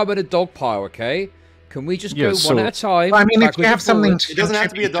this becoming a dog pile, okay? Can we just go one at a time? I mean, if you have something, it doesn't have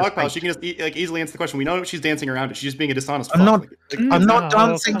to be a dog pile. She can just easily answer the question. We know she's dancing around it. She's just being a dishonest. I'm not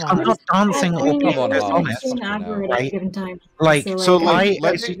dancing. I'm not dancing or being dishonest. Right?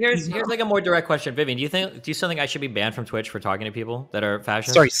 Here's like a more direct question, Vivian. Do you still think I should be banned from Twitch for talking to people that are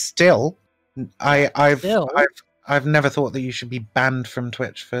fascist? Sorry, still, I've never thought that you should be banned from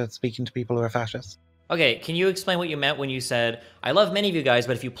Twitch for speaking to people who are fascists. Okay, can you explain what you meant when you said, I love many of you guys,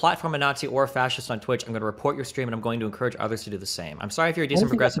 but if you platform a Nazi or a fascist on Twitch, I'm going to report your stream and I'm going to encourage others to do the same. I'm sorry if you're a decent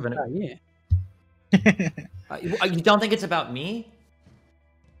progressive. You don't think it's about me?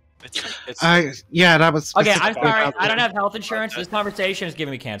 Yeah, that was... Okay, I'm sorry. I don't have health insurance. This conversation is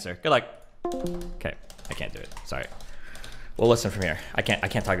giving me cancer. Good luck. Okay, I can't do it. Sorry. Well, listen from here. I can't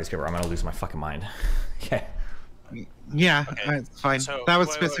talk to these people. I'm going to lose my fucking mind. Okay. Yeah, it's fine. So, that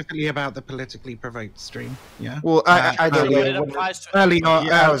was specifically about the politically provoked stream. Yeah. Well, early on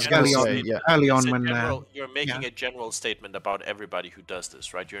when you're making a general statement about everybody who does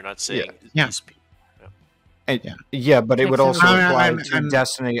this, right? You're not saying these people. Yeah, but it would also apply to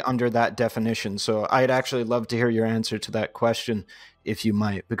Destiny under that definition. So I'd actually love to hear your answer to that question, if you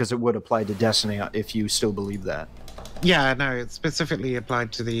might, because it would apply to Destiny if you still believe that. Yeah, no, it specifically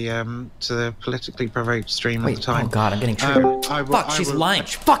applied to the politically provoked stream at the time. Oh god, I'm getting triggered. Fuck, she's lying.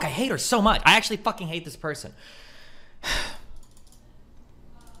 Fuck, I hate her so much. I actually fucking hate this person.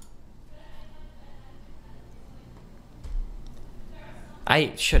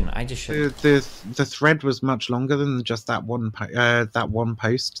 I shouldn't. I just shouldn't. The thread was much longer than just that one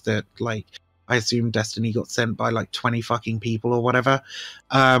post that, like, I assume Destiny got sent by like 20 fucking people or whatever.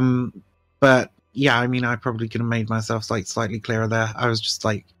 But yeah, I mean, I probably could have made myself like slightly clearer there. I was just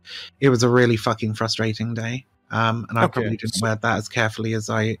like, it was a really fucking frustrating day, and I probably didn't word that as carefully as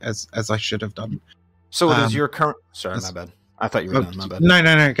I should have done. So it is your current? Sorry, my bad. I thought you were done. My bad.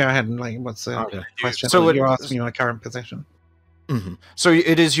 No. Go ahead. Like, what's the question? So you're asking me my current position. Mm-hmm. So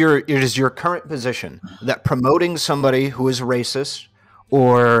it is your current position that promoting somebody who is racist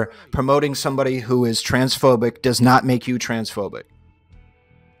or promoting somebody who is transphobic does not make you transphobic.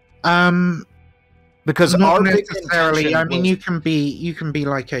 Because not necessarily. I mean, you can be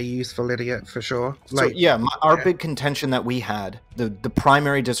like a useful idiot for sure. Like, so, yeah, our big contention that we had, the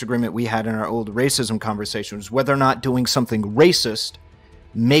primary disagreement we had in our old racism conversation was whether or not doing something racist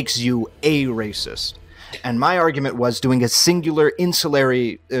makes you a racist. And my argument was doing a singular,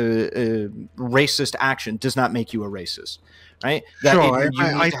 insulary, racist action does not make you a racist, right? That sure,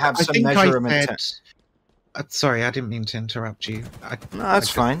 you need to have some measure of intent. Sorry, I didn't mean to interrupt you. No, that's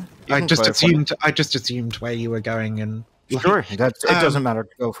fine. I just assumed where you were going, and sure, it doesn't matter.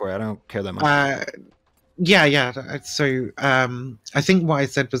 Go for it. I don't care that much. Yeah. So, I think what I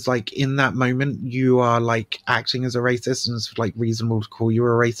said was like, in that moment, you are like acting as a racist, and it's like reasonable to call you a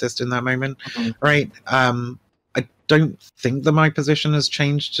racist in that moment, right? I don't think that my position has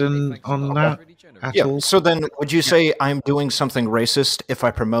changed on that at all. So then, would you say I'm doing something racist if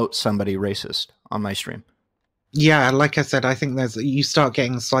I promote somebody racist on my stream? Yeah, like I said, I think you start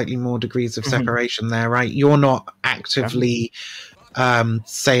getting slightly more degrees of separation there, right? You're not actively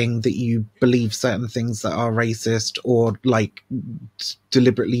saying that you believe certain things that are racist or like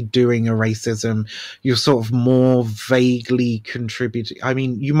deliberately doing a racism. You're sort of more vaguely contributing. I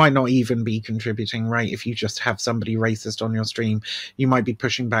mean, you might not even be contributing, right? If you just have somebody racist on your stream, you might be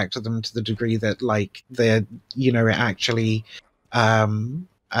pushing back to them to the degree that like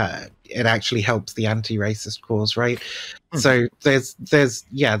it actually helps the anti-racist cause, right? So there's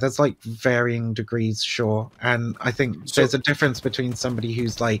like varying degrees, sure, and I think there's a difference between somebody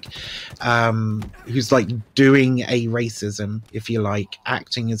who's like doing a racism, if you like,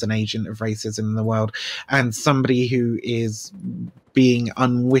 acting as an agent of racism in the world, and somebody who is being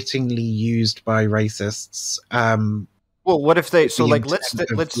unwittingly used by racists. Well, what if they? So like, let's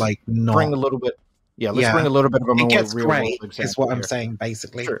bring a little bit. Yeah, let's bring a little bit of a more real world example. Is what I'm saying,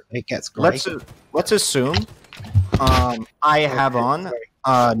 basically. Sure. It gets great. Let's assume I have on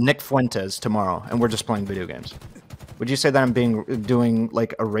Nick Fuentes tomorrow, and we're just playing video games. Would you say that I'm doing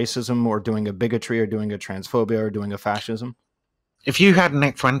like a racism, or doing a bigotry, or doing a transphobia, or doing a fascism? If you had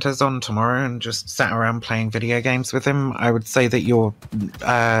Nick Fuentes on tomorrow and just sat around playing video games with him, I would say that you're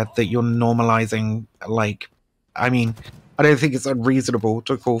normalizing. Like, I mean, I don't think it's unreasonable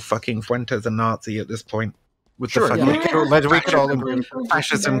to call fucking Fuentes a Nazi at this point. With the we could all agree.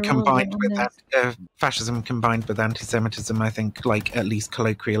 Fascism combined with anti-Semitism, I think, like, at least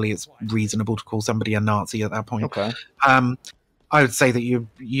colloquially, it's reasonable to call somebody a Nazi at that point. Okay. I would say that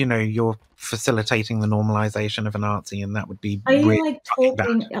you're facilitating the normalization of a Nazi, and that would be. Are you really like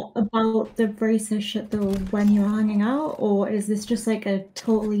talking about the racist shit though when you're hanging out, or is this just like a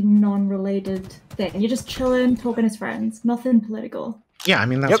totally non-related thing? You're just chilling, talking as friends, nothing political. Yeah, I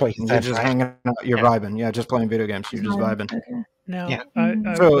mean that's what you said. You're just hanging out. You're vibing. Yeah, just playing video games. You're just vibing. Okay. Now, I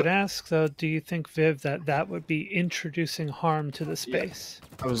would ask though, do you think, Viv, that would be introducing harm to the space?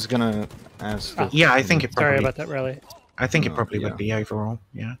 I was gonna ask. Yeah, I think it. Sorry about that, Riley. I think it probably would be overall.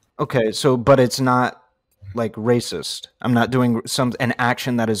 Yeah. Okay, so but it's not like racist. I'm not doing an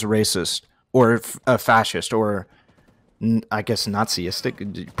action that is racist or fascist or I guess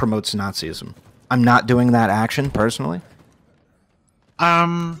Naziistic, promotes Nazism. I'm not doing that action personally.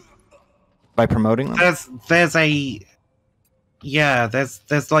 By promoting them. There's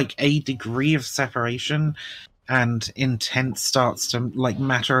like a degree of separation, and intent starts to like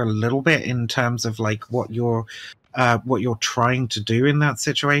matter a little bit in terms of like what you're trying to do in that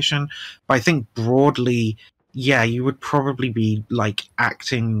situation. But I think broadly, yeah, you would probably be like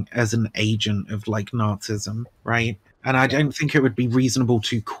acting as an agent of like Nazism, right? And I don't think it would be reasonable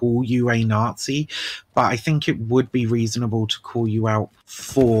to call you a Nazi, but I think it would be reasonable to call you out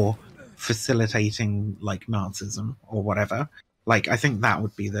for facilitating like Nazism or whatever. Like, I think that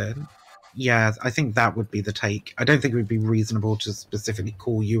would be the take. I don't think it would be reasonable to specifically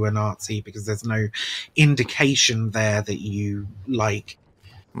call you a Nazi because there's no indication there that you like.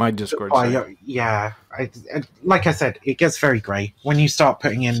 My Discord. Like I said, it gets very grey when you start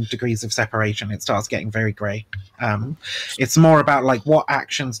putting in degrees of separation. It starts getting very grey. It's more about like what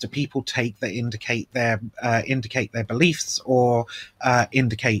actions do people take that indicate their beliefs or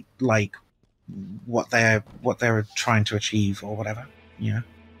indicate like what they're trying to achieve or whatever. Yeah.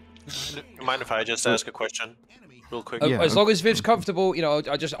 Mind if I just ask a question? Real quick. As long as Viv's comfortable,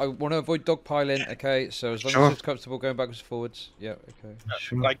 I want to avoid dogpiling. Okay, so as long as Viv's comfortable going backwards and forwards, yeah, okay.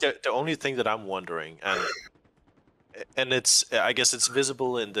 Sure. Like the only thing that I'm wondering, and it's I guess it's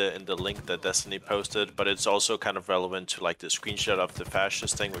visible in the link that Destiny posted, but it's also kind of relevant to like the screenshot of the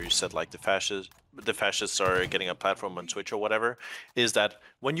fascist thing where you said like the fascists are getting a platform on Twitch or whatever. Is that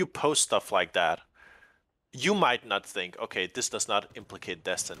when you post stuff like that, you might not think, okay, this does not implicate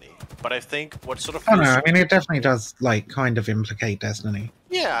Destiny, but I think what sort of... Oh no, I mean it definitely does, like, kind of implicate Destiny.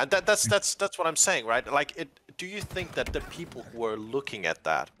 Yeah, that's what I'm saying, right? Like, do you think that the people who are looking at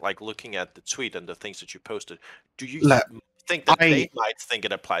that, like looking at the tweet and the things that you posted, do you think that they might think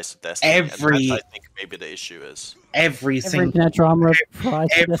it applies to Destiny? And that's, I think maybe the issue is every tweet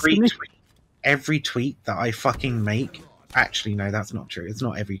that I fucking make. Actually, no, that's not true. It's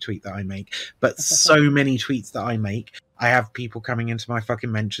not every tweet that I make, but so many tweets that I make, I have people coming into my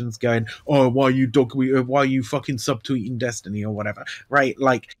fucking mentions going, "Oh, why are you fucking subtweeting Destiny or whatever?" Right?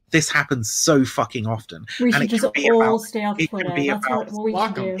 Like this happens so fucking often. We should just all stay off Twitter. That's what we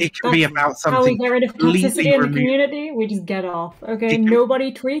should do. It can be about something. How we get rid of toxicity in the community? We just get off. Okay,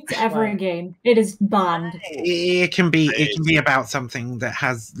 nobody tweets ever again. It is banned. It can be about something that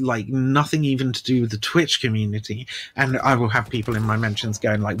has like nothing even to do with the Twitch community, and I will have people in my mentions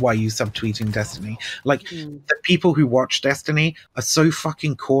going like, "Why are you subtweeting Destiny?" Like the people who watch Destiny are so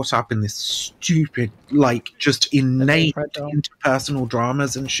fucking caught up in this stupid, like, just innate interpersonal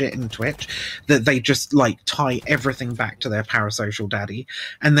dramas and shit in Twitch that they just like tie everything back to their parasocial daddy,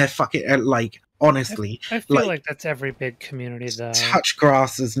 and they're fucking like. Honestly, I feel like that's every big community, though. Touch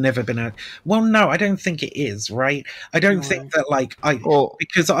grass has never been a... Well, no, I don't think it is, right? I don't think that, like,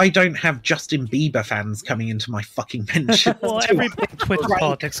 because I don't have Justin Bieber fans coming into my fucking mentions. Well, every big Twitch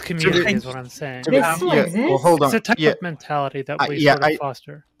politics community is what I'm saying. Well, hold on. It's a type of mentality that we sort of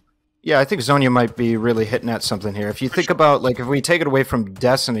foster. Yeah, I think Zonia might be really hitting at something here. If you think about, like, if we take it away from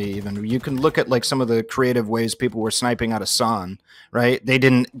Destiny even, you can look at, like, some of the creative ways people were sniping out of San, right? They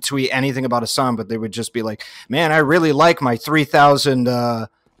didn't tweet anything about a San, but they would just be like, man, I really like my 3,000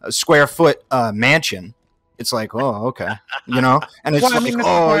 square foot mansion. It's like, oh, okay, and it's are we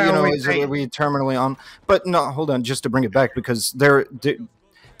terminally on? But no, hold on, just to bring it back, because to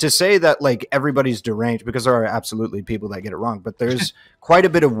say that like everybody's deranged, because there are absolutely people that get it wrong, but there's quite a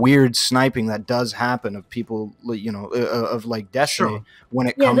bit of weird sniping that does happen of people, of like Destiny when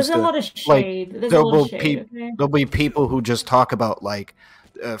it comes to a lot of shade. Like there'll be people who just talk about like,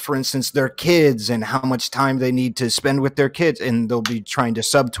 for instance, their kids and how much time they need to spend with their kids, and they'll be trying to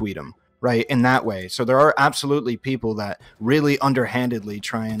subtweet them. Right, in that way. So there are absolutely people that really underhandedly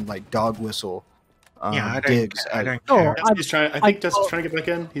try and like dog whistle. Digs. I don't care. I think Dusty's trying to get back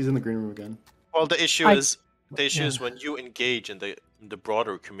in. He's in the green room again. Well, the issue is when you engage in the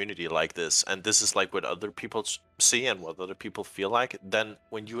broader community like this, and this is like what other people see and what other people feel like. Then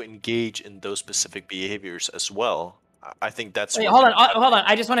when you engage in those specific behaviors as well, I think that's. Wait, hold on.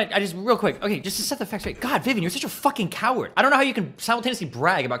 I just real quick. Okay, just to set the facts straight. God, Vivian, you're such a fucking coward. I don't know how you can simultaneously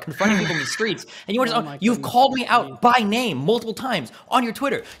brag about confronting people in the streets, and you've called me out by name multiple times on your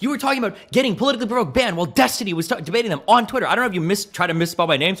Twitter. You were talking about getting politically provoked banned while Destiny was debating them on Twitter. I don't know if you try to misspell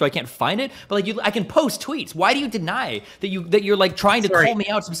my name so I can't find it, but like I can post tweets. Why do you deny that you're like trying to call me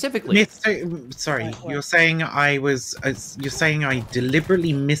out specifically? Sorry, you're saying you're saying I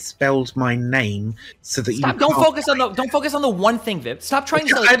deliberately misspelled my name so that Stop, don't focus on the one thing, Viv. Stop trying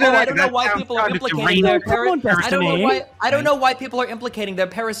to say, I don't know why people are implicating their I don't know why people are implicating their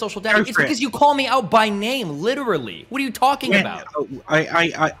parasocial data. It's because you call me out by name, literally. What are you talking about?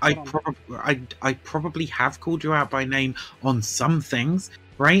 I probably have called you out by name on some things,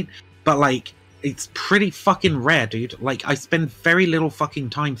 right? But like, it's pretty fucking rare, dude. Like, I spend very little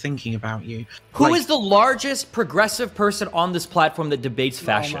fucking time thinking about you. Who is the largest progressive person on this platform that debates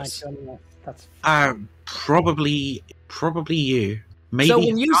fascists? Probably you. Maybe. So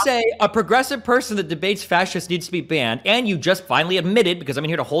when you say a progressive person that debates fascists needs to be banned, and you just finally admitted, because I'm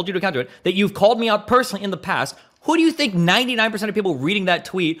here to hold you to account to it, that you've called me out personally in the past, who do you think 99% of people reading that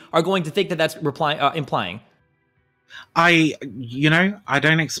tweet are going to think that that's implying? I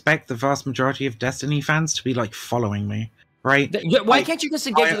don't expect the vast majority of Destiny fans to be like following me, right? Why can't you just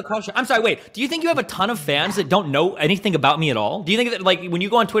engage with the question? I'm sorry, wait. Do you think you have a ton of fans that don't know anything about me at all? Do you think that like when you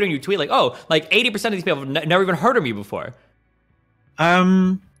go on Twitter and you tweet like, oh, like 80% of these people have never even heard of me before? I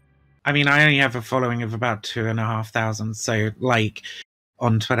mean, I only have a following of about 2,500, so like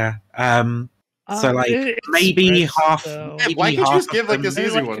on Twitter. So like maybe half. Why can't you just give like this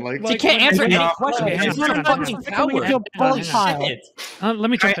easy one? Like you can't answer any question. It's not a fucking coward. Let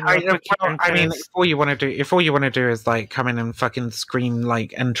me jump in. I mean, if all you want to do is like come in and fucking scream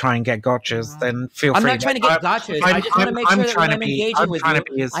like and try and get gotchas, then feel free. I'm not trying to get gotchas. I just want to make sure that when I'm engaging with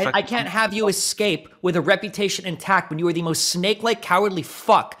you, I can't have you escape with a reputation intact when you are the most snake-like, cowardly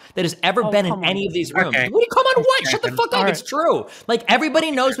fuck that has ever been in any of these rooms. Come on, what? Shut the fuck up. It's true. Like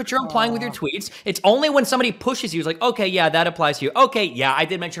everybody knows what you're implying with your tweets. It's only when somebody pushes you, it's like, okay, yeah, that applies to you. Okay, yeah, I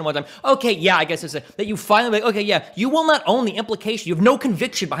did mention it one time. Okay, yeah, I guess it's that you finally like, okay, yeah, you will not own the implication. You have no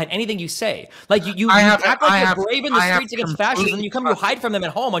conviction behind anything you say. Like you act like you're brave in the streets against fascists, and you hide from them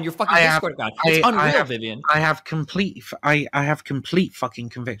at home on your fucking Discord account. It's unreal, Vivian. I have complete fucking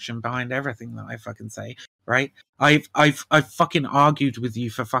conviction behind everything that I fucking say. Right? I've fucking argued with you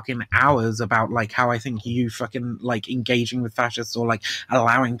for fucking hours about like how I think you fucking like engaging with fascists or like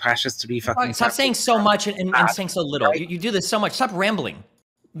allowing fascists to be fucking. Stop saying so much and saying so little. Right? You do this so much. Stop rambling.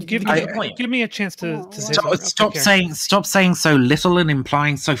 Give me a chance to say stop saying so little and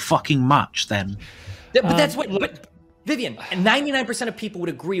implying so fucking much. Then. But that's what. But Vivian, 99% of people would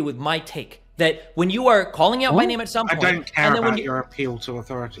agree with my take. That when you are calling out my name at some point, I don't care about your appeal to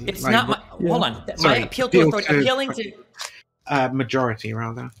authority. It's like, not my. Hold on, my appeal to authority. Appealing to majority,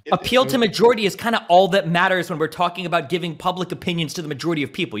 rather. Appeal to majority is kind of all that matters when we're talking about giving public opinions to the majority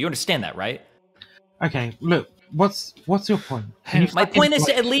of people. You understand that, right? Okay, look. What's your point? My point is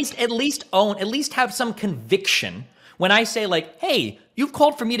to at least have some conviction. When I say like, hey, you've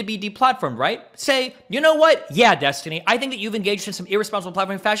called for me to be deplatformed, right? Say, you know what? Yeah, Destiny, I think that you've engaged in some irresponsible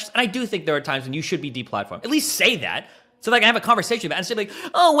platforming fascists, and I do think there are times when you should be deplatformed. At least say that. So like I have a conversation about it and say like,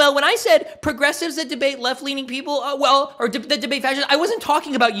 oh, well, when I said progressives that debate left-leaning people, that debate fascists, I wasn't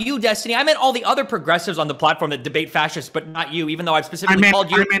talking about you, Destiny. I meant all the other progressives on the platform that debate fascists, but not you, even though I've specifically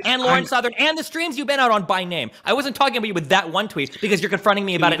called you and Lauren Southern and the streams you've been out on by name. I wasn't talking about you with that one tweet because you're confronting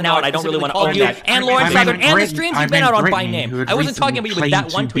me about it now and I don't really want to own that. And Lauren Southern and the streams you've been out on by name. I wasn't talking about you with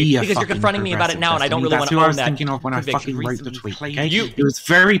that one tweet because you're confronting me about it now and I don't really want to own that. That's who I was thinking of when I fucking wrote the tweet, okay? It was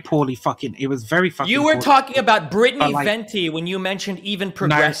very poorly fucking, You were talking about Brittany Venti when you mentioned even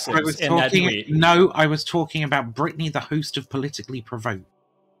progressives in that tweet. No, I was talking about Brittany, the host of Politically Provoked.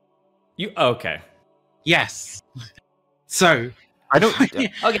 Okay? Yes. So I don't.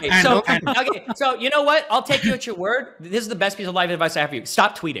 So you know what? I'll take you at your word. This is the best piece of life advice I have for you.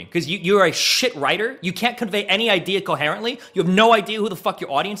 Stop tweeting because you're a shit writer. You can't convey any idea coherently. You have no idea who the fuck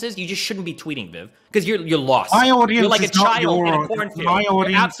your audience is. You just shouldn't be tweeting, Viv, because you're lost. My audience you're like a is not child your, in a cornfield. My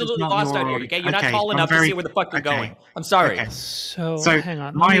audience you're absolutely lost out here. Okay, you're not tall enough to see where the fuck you're going. I'm sorry. Okay. So hang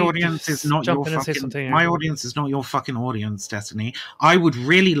on. My audience is not your fucking. My audience is not your fucking audience, Destiny. I would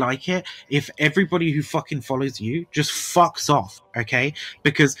really like it if everybody who fucking follows you just fucks off. Okay,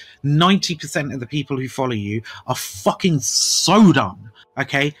 because 90% of the people who follow you are fucking so dumb.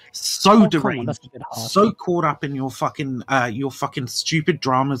 Okay, so deranged, so caught up in your fucking stupid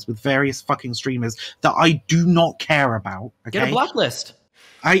dramas with various fucking streamers that I do not care about. Okay? Get a block list.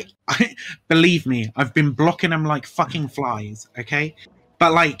 I believe me, I've been blocking them like fucking flies. Okay,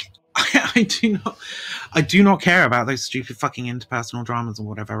 but like I do not care about those stupid fucking interpersonal dramas or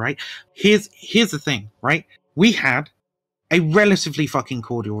whatever, right? Here's the thing, right? We had a relatively fucking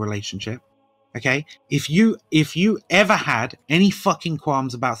cordial relationship. Okay? If you ever had any fucking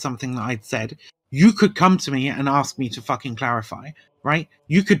qualms about something that I'd said, you could come to me and ask me to fucking clarify, right?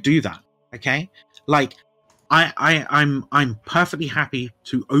 You could do that. Okay? Like, I'm perfectly happy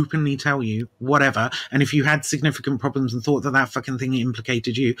to openly tell you whatever. And if you had significant problems and thought that that fucking thing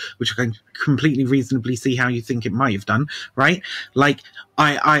implicated you, which I can completely reasonably see how you think it might have done, right? Like,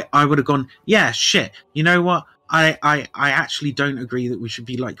 I would have gone, yeah, shit. You know what? I actually don't agree that we should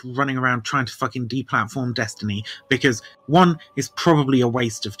be like running around trying to fucking deplatform Destiny, because one, is probably a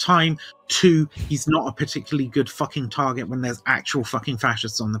waste of time. Two, he's not a particularly good fucking target when there's actual fucking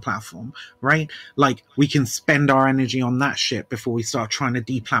fascists on the platform, right? Like, we can spend our energy on that shit before we start trying to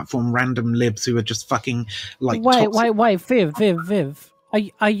deplatform random libs who are just fucking like. Wait, Viv.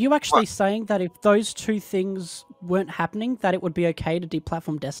 Are you actually saying that if those two things weren't happening, that it would be okay to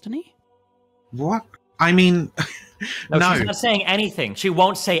deplatform Destiny? What? I mean, no, she's not saying anything. She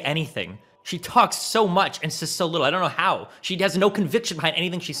won't say anything. She talks so much and says so little. I don't know how. She has no conviction behind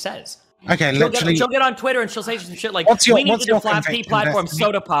anything she says. Okay, she'll get on Twitter and she'll say some shit like, we need to deplatform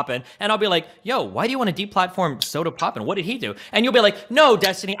Soda Poppin'. And I'll be like, yo, why do you want to deplatform Soda Poppin'? What did he do? And you'll be like, no,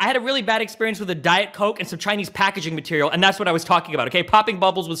 Destiny, I had a really bad experience with a Diet Coke and some Chinese packaging material, and that's what I was talking about, okay? Popping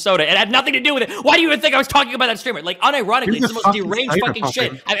bubbles with soda. It had nothing to do with it. Why do you even think I was talking about that streamer? Like, unironically, it's the most deranged fucking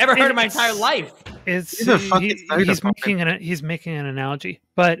shit I've ever heard in my entire life. He's making an analogy.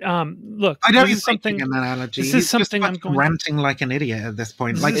 But look, I don't think an analogy. This is something I'm ranting like an idiot at this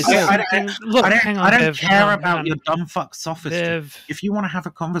point. Like, I don't care about your dumb fuck sophistry. If you want to have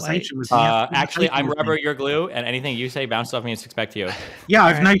a conversation with me, actually, I'm rubber, you're glue, and anything you say bounces off me and sticks back to you. Yeah,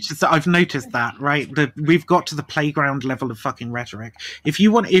 I've noticed that. Right, we've got to the playground level of fucking rhetoric. If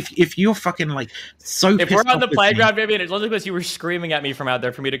you want, if you're fucking like so, if we're on the playground, Vivian, it's only because you were screaming at me from out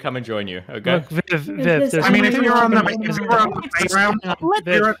there for me to come and join you. Okay. Look, Viv, I mean, if we were on the playground.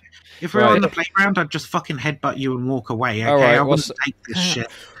 If we're on the playground, I'd just fucking headbutt you and walk away. Okay, I wouldn't take this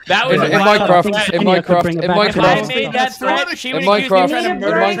shit. That was in Minecraft.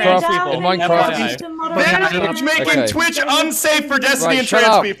 It's making Twitch unsafe for Destiny and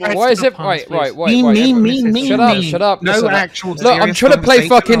trans people. Why is it? Right. Shut up. No actual. Look, I'm trying to play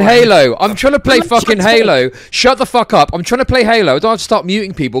fucking Halo. Shut the fuck up. I'm trying to play Halo. I don't have to start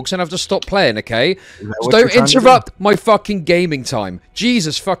muting people because then I have to stop playing. Okay. So don't interrupt my fucking gaming time.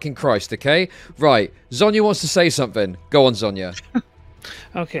 Jesus fucking Christ. Okay. Right. Zonya wants to say something. Go on, Zonya.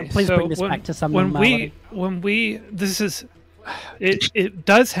 Okay, please bring this back to some normality. It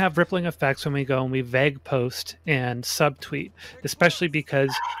does have rippling effects when we go and we vague post and subtweet, especially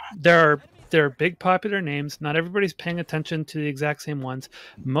because there are big popular names. Not everybody's paying attention to the exact same ones.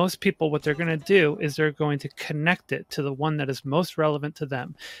 Most people, what they're going to do is they're going to connect it to the one that is most relevant to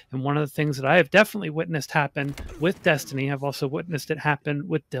them. And one of the things that I have definitely witnessed happen with Destiny, I've also witnessed it happen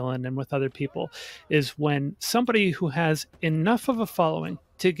with Dylan and with other people, is when somebody who has enough of a following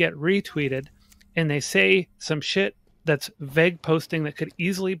to get retweeted and they say some shit that's vague posting that could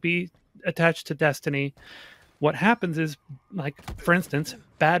easily be attached to Destiny, what happens is, like, for instance,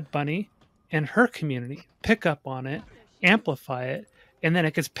 Bad Bunny and her community pick up on it, amplify it, and then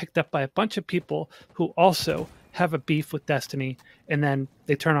it gets picked up by a bunch of people who also have a beef with Destiny, and then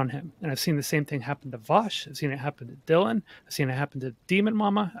they turn on him. And I've seen the same thing happen to Vosh. I've seen it happen to Dylan. I've seen it happen to Demon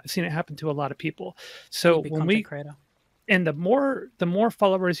Mama. I've seen it happen to a lot of people. So when we and the more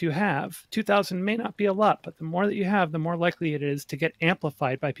followers you have, 2,000 may not be a lot, but the more that you have, the more likely it is to get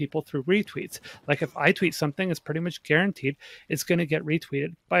amplified by people through retweets. Like, if I tweet something, it's pretty much guaranteed it's going to get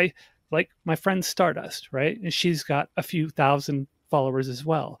retweeted by, like, my friend Stardust, right? And she's got a few thousand followers as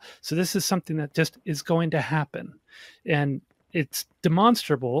well. So this is something that just is going to happen. And it's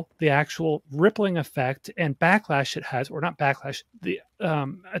demonstrable, the actual rippling effect and backlash it has, or not backlash, the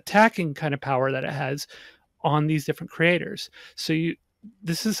attacking kind of power that it has on these different creators. So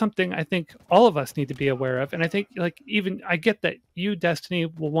this is something I think all of us need to be aware of. And I think, like, even I get that you, Destiny,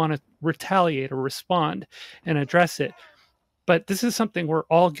 will want to retaliate or respond and address it. But this is something we're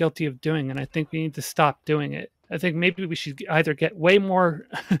all guilty of doing, and I think we need to stop doing it. I think maybe we should either get way more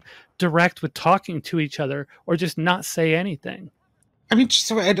direct with talking to each other or just not say anything. I mean,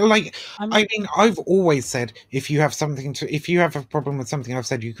 just like, I mean, I've always said, if you have a problem with something I've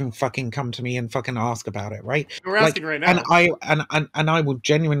said, you can fucking come to me and fucking ask about it, right? We're asking right now. And I will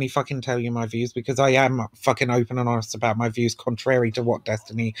genuinely fucking tell you my views, because I am fucking open and honest about my views, contrary to what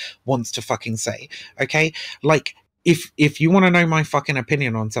Destiny wants to fucking say. Okay? Like, if you want to know my fucking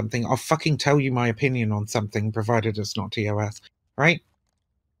opinion on something, I'll fucking tell you my opinion on something, provided it's not TOS, right?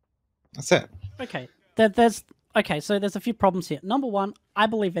 That's it. Okay. So there's a few problems here. Number one, I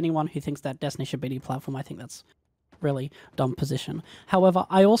believe anyone who thinks that Destiny should be deplatformed. I think that's really dumb position. However,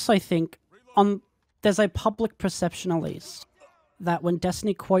 I also think there's a public perception, at least, that when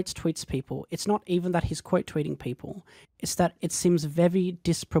Destiny tweets people, it's not even that he's quote tweeting people. It's that it seems very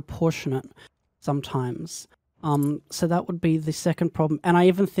disproportionate sometimes. So that would be the second problem. And I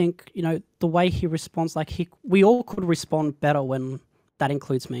even think, you know, the way he responds, like we all could respond better when that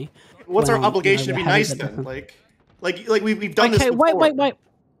includes me. What's our obligation to be nice then? Like we've done this before.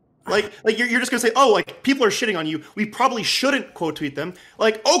 Wait. Like you're just gonna say, oh, like people are shitting on you. We probably shouldn't quote tweet them.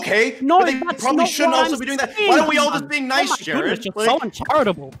 Like, okay, no, but they probably shouldn't also be doing that. Why don't we all just being nice, Jared? You're so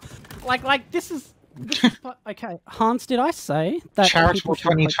uncharitable. Like this is okay. Hans, did I say that? Charitable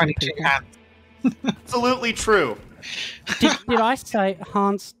 2022. Absolutely true. Did I say,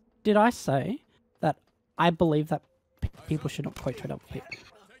 Hans? Did I say that I believe that people should not quote tweet other people?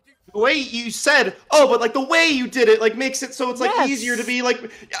 The way you said, oh, but like the way you did it, like makes it so it's like easier to be like,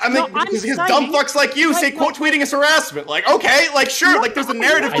 because dumb fucks like you say quote tweeting is harassment. Like, okay, like sure, like there's a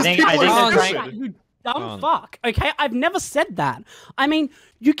narrative because people are stupid. You dumb fuck. Okay, I've never said that. I mean,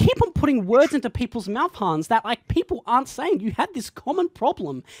 you keep on putting words into people's mouth, Hans, that like people aren't saying. You had this common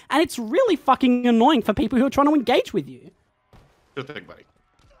problem, and it's really fucking annoying for people who are trying to engage with you. Good thing, buddy.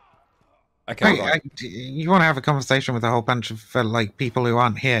 Okay, you want to have a conversation with a whole bunch of like people who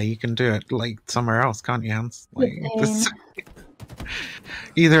aren't here? You can do it like somewhere else, can't you, Hans? Like,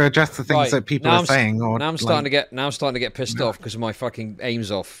 either address the things that people are saying, or now I'm starting to get pissed off because my fucking aim's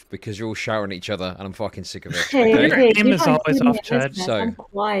off because you're all shouting at each other and I'm fucking sick of it. Okay, your aim is always off, Chud. So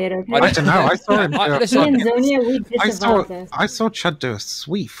quiet, okay? I don't know. I saw him. I saw Chud do a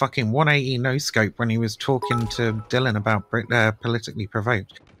sweet fucking 180 no scope when he was talking to Dylan about politically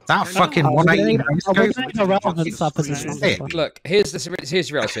provoked. That fucking 180 Look, here's the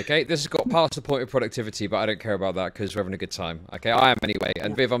reality, okay? This has got past the point of productivity, but I don't care about that because we're having a good time, okay? I am anyway.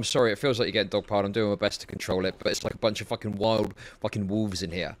 And Viv, I'm sorry, it feels like you're getting dogpiled. I'm doing my best to control it, but it's like a bunch of fucking wild fucking wolves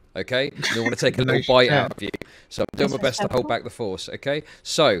in here, okay? They want to take a little bite out of you. So I'm doing my best to hold back the force, okay?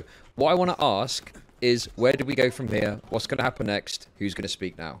 So, what I want to ask is, where do we go from here? What's going to happen next? Who's going to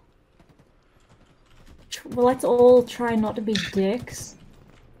speak now? Well, let's all try not to be dicks.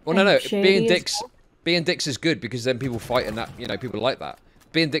 Well, no, being dicks is good because then people fight and that, you know, people like that.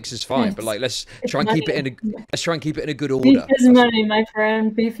 Being dicks is fine, but like let's try and keep it in a good order. Beef is money, my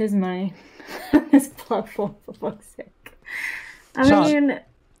friend. Beef is money. This platform, for fuck's sake. I mean,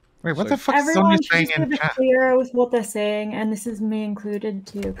 wait, what the fuck is everyone saying should in be chat? clear with what they're saying, and this is me included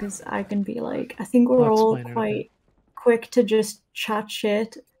too, because I can be like, I think we're all quite quick to just chat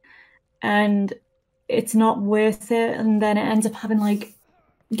shit, and it's not worth it, and then it ends up having like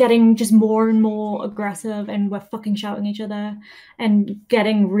getting just more and more aggressive, and we're fucking shouting at each other and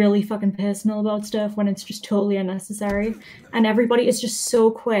getting really fucking personal about stuff when it's just totally unnecessary. And everybody is just so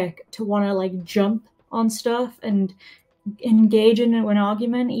quick to want to like jump on stuff and engage in an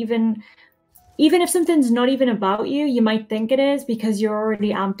argument, even if something's not even about you. You might think it is because you're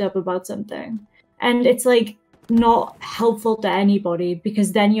already amped up about something, and it's like not helpful to anybody,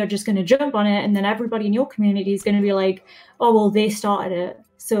 because then you're just going to jump on it, and then everybody in your community is going to be like, oh well, they started it,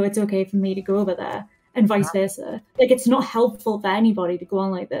 so it's okay for me to go over there, and vice versa. Like, it's not helpful for anybody to go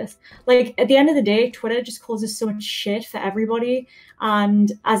on like this. Like, at the end of the day, Twitter just causes so much shit for everybody,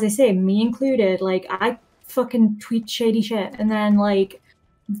 and as I say, me included, like, I fucking tweet shady shit, and then like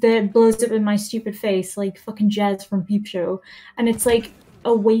that blows up in my stupid face like fucking Jez from Peep Show, and it's like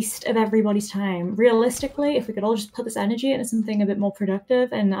a waste of everybody's time. Realistically, if we could all just put this energy into something a bit more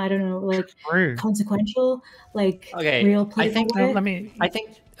productive and, I don't know, like consequential, like real play. I think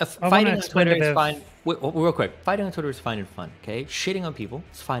fighting on Twitter is fine. Real quick, fighting on Twitter is fine and fun, okay? Shitting on people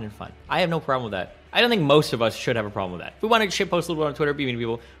is fine and fun. I have no problem with that. I don't think most of us should have a problem with that. If we want to shit post a little bit on Twitter, be mean to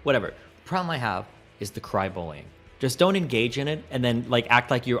people, whatever. The problem I have is the cry bullying. Just don't engage in it, and then like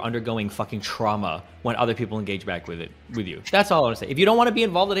act like you're undergoing fucking trauma when other people engage back with you. That's all I want to say. If you don't want to be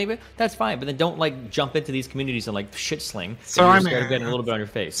involved in anything, that's fine. But then don't like jump into these communities and like shit sling. So I'm getting a little bit on your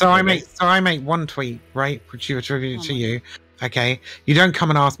face. So I make one tweet, right, which you attribute to you. Okay, you don't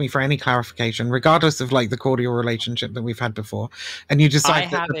come and ask me for any clarification, regardless of like the cordial relationship that we've had before, and you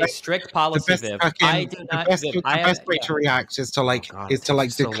decide. I have a strict policy, Viv. I do not. The best way to react is to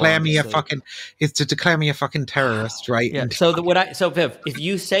declare me a fucking terrorist, right? Yeah. So Viv, if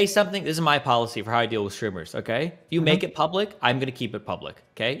you say something, this is my policy for how I deal with streamers. Okay, if you make it public, I'm gonna keep it public.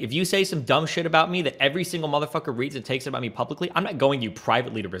 Okay, if you say some dumb shit about me that every single motherfucker reads and takes about me publicly, I'm not going to you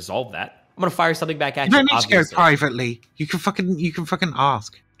privately to resolve that. I'm gonna fire something back at you. You don't need to go privately. You can fucking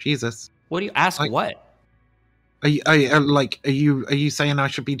ask. Jesus. What do you ask? Like, what? Are you saying I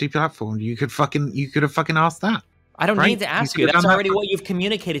should be deplatformed? You could have fucking asked that. I don't need to ask you. That's already what you've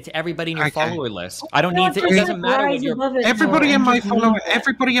communicated to everybody in your follower list. I don't need to. It doesn't matter what you're. Everybody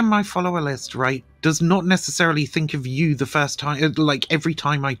in my follower list, right, does not necessarily think of you the first time, like every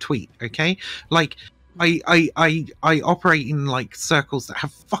time I tweet. Okay, like I operate in like circles that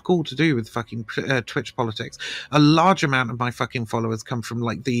have fuck all to do with fucking Twitch politics. A large amount of my fucking followers come from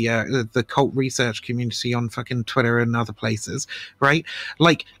like the cult research community on fucking Twitter and other places, right?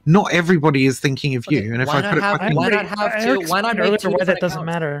 Like, not everybody is thinking of you. And if I put it fucking, why not have two? Why not make two why that different doesn't accounts?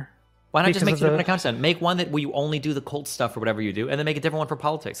 matter? Why not just make two different accounts then? Make one where you only do the cult stuff or whatever you do, and then make a different one for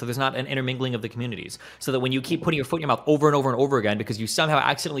politics. So there's not an intermingling of the communities. So that when you keep putting your foot in your mouth over and over and over again because you somehow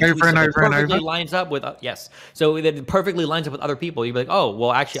accidentally tweet something that perfectly lines up with yes, so that perfectly lines up with other people, you'd be like, oh,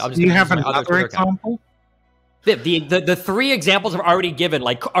 well, actually, I'll just. Do you have another example? The three examples I've already given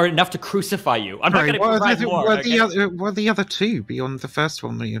are enough to crucify you. I'm not going to provide more. What are the other two beyond the first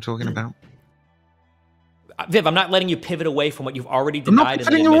one that you're talking about? Viv, I'm not letting you pivot away from what you've already denied. I'm not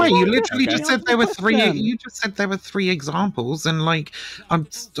pivoting away. You literally just said there were three. You just said there were three examples, and like,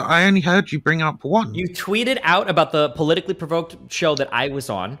 I only heard you bring up one. You tweeted out about the politically provoked show that I was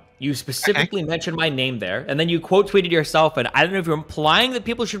on. You specifically mentioned my name there, and then you quote tweeted yourself, and I don't know if you're implying that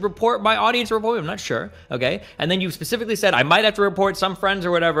people should report my audience report. I'm not sure. Okay, and then you specifically said I might have to report some friends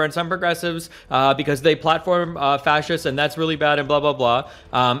or whatever and some progressives because they platform fascists, and that's really bad, and blah blah blah.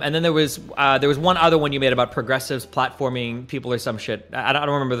 And then there was one other one you made about progressives platforming people or some shit. I don't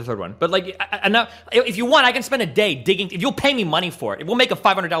remember the third one, but like, if you want, I can spend a day digging. If you'll pay me money for it, we'll make a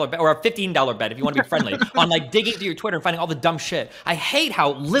 $500 bet or a $15 bet if you want to be friendly on like digging through your Twitter and finding all the dumb shit. I hate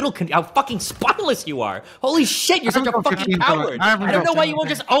how fucking spineless you are. Holy shit, you're such a fucking coward. I don't know why you won't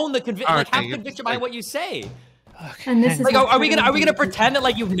just own the have conviction behind what you say. And this is like, are we gonna pretend that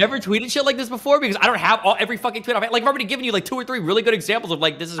like you've never tweeted shit like this before? Because I don't have every fucking tweet. Like, I've already given you like 2 or 3 really good examples of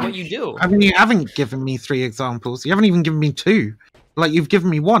like this is what you do. I mean, you haven't given me 3 examples. You haven't even given me 2. Like, you've given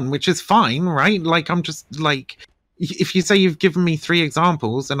me 1, which is fine, right? Like, I'm just like, if you say you've given me 3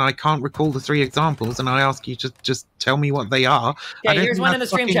 examples and I can't recall the 3 examples, and I ask you to just tell me what they are. Okay, here's one in the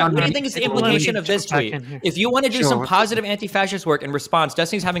stream chat. What do you think is the implication of this tweet? If you want to do some positive anti-fascist work in response,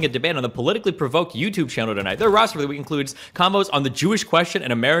 Destiny's having a debate on the politically provoked YouTube channel tonight. Their roster for the week includes combos on the Jewish question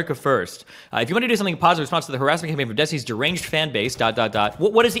and America First. If you want to do something positive in response to the harassment campaign from Destiny's deranged fan base, ...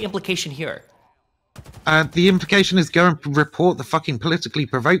 What is the implication here? The implication is go and report the fucking politically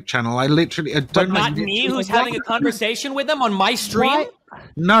provoked channel. I literally don't. But not me, who's having a conversation with them on my stream.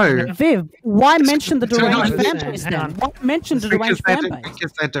 No, Viv, why mention the deranged fan base then? Why mention the deranged fan base?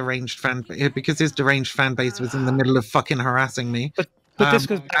 Because they're deranged fan. Because his deranged fan base was in the middle of fucking harassing me. But this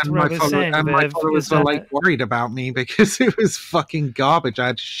goes back to what I was saying. And my followers were like worried about me because it was fucking garbage. I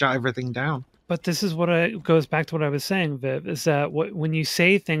had to shut everything down. But this is goes back to what I was saying, Viv, is that when you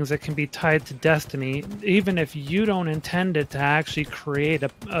say things that can be tied to destiny, even if you don't intend it to actually create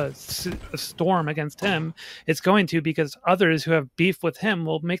a storm against him, it's going to, because others who have beef with him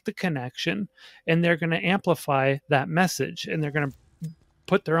will make the connection, and they're going to amplify that message, and they're going to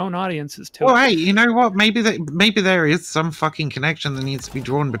put their own audiences to it. Well, hey, you know what? Maybe there is some fucking connection that needs to be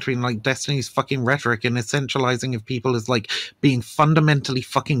drawn between like Destiny's fucking rhetoric and essentializing of people as like being fundamentally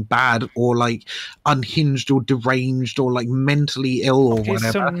fucking bad or like unhinged or deranged or like mentally ill or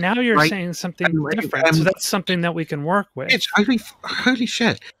whatever. So now you're saying something different. So that's something that we can work with. Holy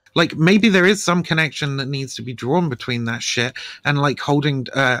shit. Like, maybe there is some connection that needs to be drawn between that shit and like holding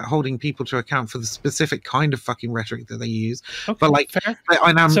people to account for the specific kind of fucking rhetoric that they use. Okay, but like,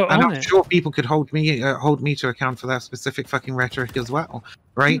 I'm sure people could hold me to account for that specific fucking rhetoric as well,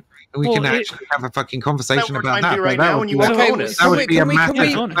 right? We can actually have a fucking conversation about that. That would be a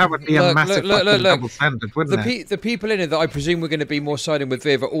massive double standard, wouldn't it? The people in it that I presume we're going to be more siding with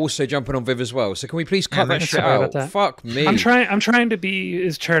Viv are also jumping on Viv as well. So can we please cut that shit out? Fuck me. I'm trying to be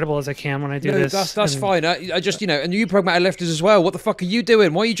as charitable as I can when I do this. That's fine. I just, and you pragmatic leftists as well. What the fuck are you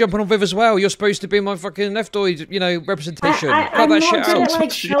doing? Why are you jumping on Viv as well? You're supposed to be my fucking leftoid, representation. Cut that shit out.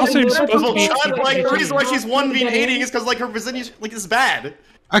 The reason why she's 1v8ing is because like her position is bad.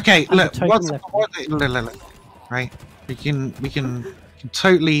 Okay, look, right? We can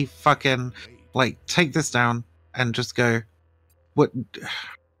totally fucking like take this down and just go,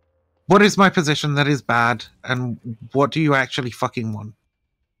 what is my position that is bad, and what do you actually fucking want?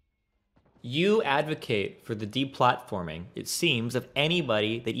 You advocate for the deplatforming, it seems, of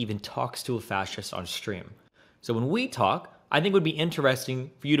anybody that even talks to a fascist on stream. So when we talk, I think it would be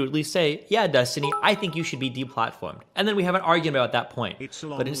interesting for you to at least say, yeah, Destiny, I think you should be deplatformed. And then we have an argument about that point.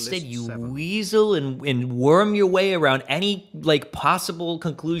 But instead you weasel and worm your way around any like possible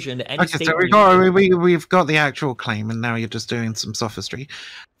conclusion to any statement. So we've got the actual claim, and now you're just doing some sophistry.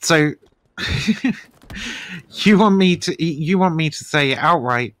 So you want me to say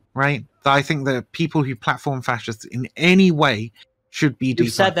outright, right, that I think that people who platform fascists in any way should be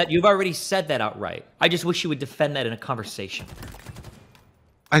You've said that. You've already said that outright. I just wish you would defend that in a conversation.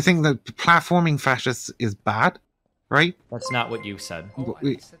 I think that platforming fascists is bad, right? That's not what you said.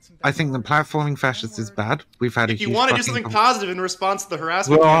 I think that platforming fascists is bad. We've had if you want to do something positive in response to the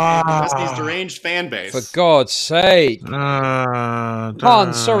harassment campaign from Destiny's deranged fan base. For God's sake.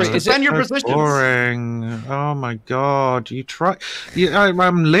 Han, sorry, is it your positions? Boring. Oh my God.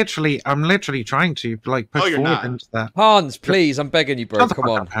 I'm literally trying to like push forward into that. Hans, please, I'm begging you, bro. Come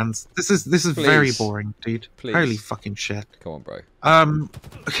on. Hans. This is very boring, dude. Please. Holy fucking shit. Come on, bro.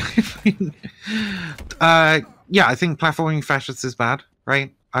 Yeah, I think platforming fascists is bad,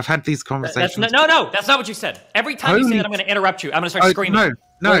 right? I've had these conversations. That's not what you said. Every time you say that, I'm going to interrupt you. I'm going to start screaming.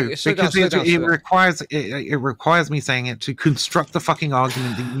 No, because it requires me saying it to construct the fucking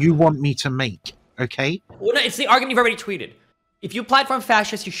argument that you want me to make, okay? Well, no, it's the argument you've already tweeted. If you platform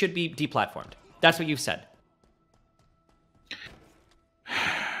fascists, you should be deplatformed. That's what you've said.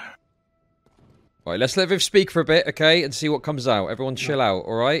 All right, let's let Viv speak for a bit, okay, and see what comes out. Everyone chill out,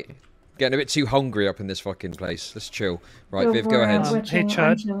 all right? Getting a bit too hungry up in this fucking place. Let's chill. Right, Viv, go ahead. Hey,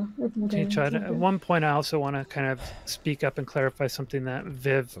 Chud. At one point, I also want to kind of speak up and clarify something that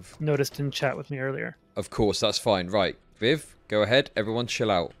Viv noticed in chat with me earlier. Of course, that's fine. Right, Viv, go ahead. Everyone chill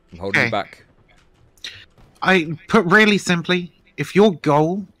out. I'm holding you back. I put really simply, if your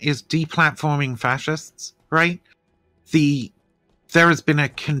goal is deplatforming fascists, right, there has been a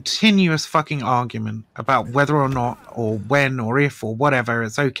continuous fucking argument about whether or not, or when, or if, or whatever,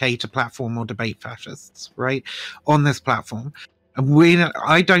 it's okay to platform or debate fascists, right, on this platform. And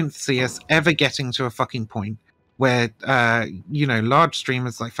I don't see us ever getting to a fucking point where, large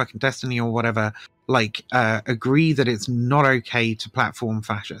streamers like fucking Destiny or whatever, agree that it's not okay to platform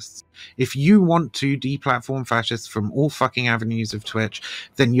fascists. If you want to deplatform fascists from all fucking avenues of Twitch,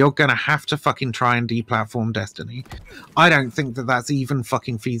 then you're gonna have to fucking try and deplatform Destiny. I don't think that that's even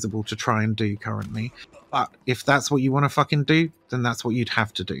fucking feasible to try and do currently. But if that's what you want to fucking do, then that's what you'd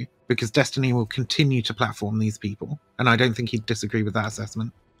have to do. Because Destiny will continue to platform these people. And I don't think you'd disagree with that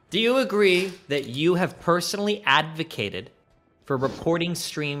assessment. Do you agree that you have personally advocated for reporting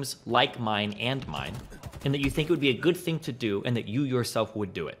streams like mine and mine, and that you think it would be a good thing to do, and that you yourself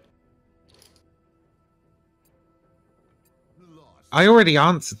would do it? I already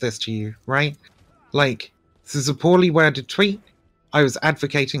answered this to you, right? This is a poorly worded tweet. I was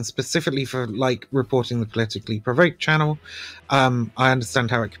advocating specifically for, reporting the politically provoked channel. I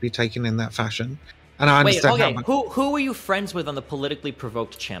understand how it could be taken in that fashion. And I understand who were you friends with on the politically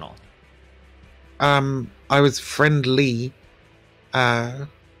provoked channel? I was friendly.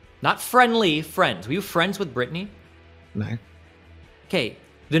 Not friendly, friends. Were you friends with Brittany? No. Okay,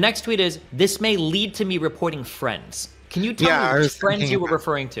 the next tweet is, this may lead to me reporting friends. Can you tell me which friends you were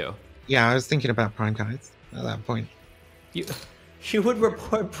referring to? Yeah, I was thinking about Prime Guys at that point. You would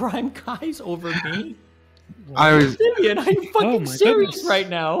report Prime Guys over me? I was... Vivian, are you fucking serious right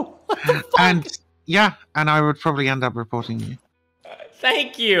now? What the fuck? And I would probably end up reporting you.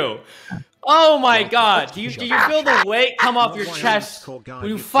 Thank you. Oh my God! Do you feel the weight come off your chest when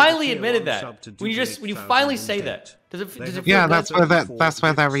you finally admitted that? When you finally say that? Does it feel good? That's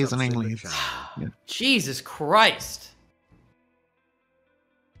where that reasoning leads. Yeah. Jesus Christ.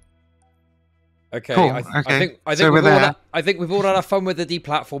 Okay, cool. I think we've all had our fun with the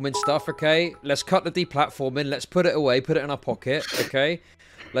deplatforming stuff. Okay, let's cut the deplatforming. Let's put it away. Put it in our pocket. Okay.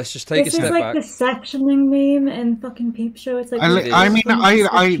 Let's just take a step back. This is like the sectioning meme in fucking Peep Show. It's like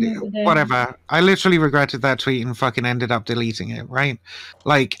whatever. I literally regretted that tweet and fucking ended up deleting it, right?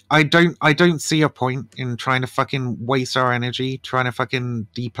 I don't see a point in trying to fucking waste our energy trying to fucking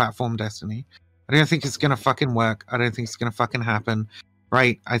deplatform Destiny. I don't think it's gonna fucking work. I don't think it's gonna fucking happen.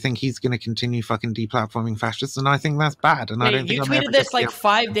 Right, I think he's going to continue fucking deplatforming fascists, and I think that's bad. And I don't think you tweeted this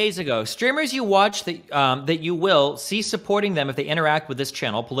 5 days ago. Streamers you watch that you will see supporting them if they interact with this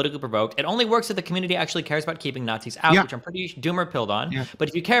channel, politically provoked. It only works if the community actually cares about keeping Nazis out, which I'm pretty doomer pilled on. Yeah. But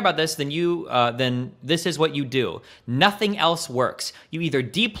if you care about this, then this is what you do. Nothing else works. You either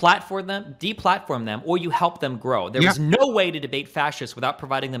deplatform them, or you help them grow. There is no way to debate fascists without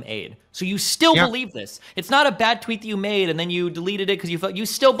providing them aid. So you still believe this. It's not a bad tweet that you made and then you deleted it because you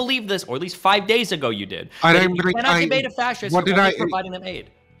still believe this, or at least 5 days ago you did. I don't believe. You cannot debate a fascist without providing them aid.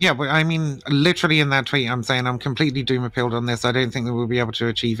 Yeah, but I mean, literally in that tweet, I'm saying I'm completely doom-appealed on this. I don't think that we'll be able to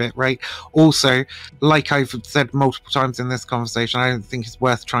achieve it, right? Also, like I've said multiple times in this conversation, I don't think it's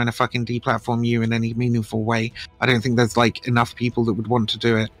worth trying to fucking deplatform you in any meaningful way. I don't think there's, like, enough people that would want to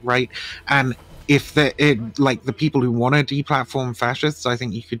do it, right? And if the people who want to deplatform fascists, I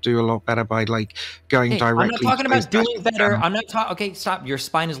think you could do a lot better by like going directly. I'm not talking about doing better. I'm not talking. Okay, stop. Your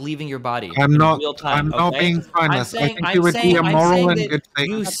spine is leaving your body. I'm not. Real time, I'm not being spineless. I think it would be a moral and good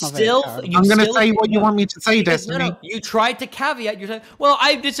thing. You still. I'm going to say what you want me to say, Destiny. No, you tried to caveat. You're saying, well,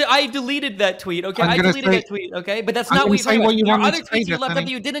 I deleted that tweet. Okay, I deleted that tweet. Okay, but that's not what you want. Other tweets you left up that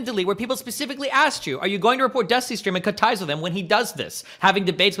you didn't delete, where people specifically asked you, "Are you going to report Destiny stream and cut ties with him when he does this, having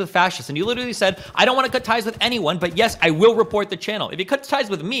debates with fascists?" And you literally said, "I don't want to cut ties with anyone, but yes, I will report the channel. If he cuts ties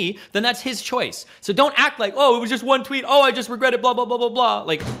with me, then that's his choice. So don't act like, oh, it was just one tweet. Oh, I just regret it, blah, blah, blah, blah, blah.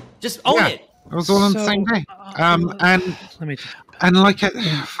 Like, just own it. It was all on the same day. And like,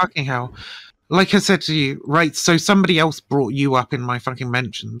 fucking hell. Like I said to you, right, so somebody else brought you up in my fucking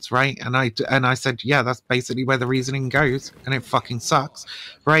mentions, right? And I said, yeah, that's basically where the reasoning goes, and it fucking sucks,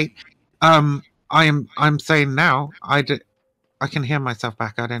 right? I'm saying now, I can hear myself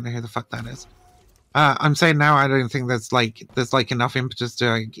back. I don't know who the fuck that is. I'm saying now I don't think there's like enough impetus to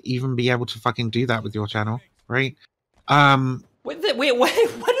like, even be able to fucking do that with your channel, right? Wait, what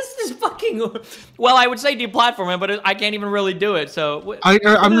is this fucking? Well, I would say deplatform it, but I can't even really do it. So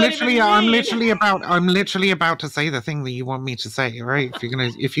I'm literally about to say the thing that you want me to say, right?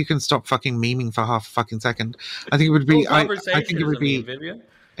 If you can stop fucking memeing for half a fucking second, I think it would be. I think it would be. Vivian?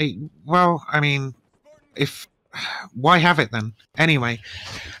 Well, I mean, why have it then? Anyway,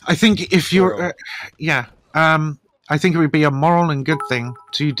 I think if you're, I think it would be a moral and good thing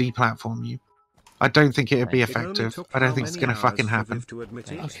to deplatform you. I don't think it would be effective. I don't think it's going to fucking happen.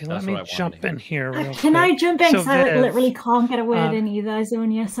 Okay, let me jump in here real quick. Can I jump in? Because I literally can't get a word in either,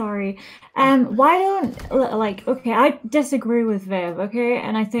 Zonia. Sorry. Why don't, like, okay, I disagree with Viv, okay?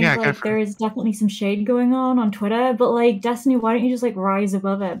 And I think, there is definitely some shade going on Twitter. But, like, Destiny, why don't you just, like, rise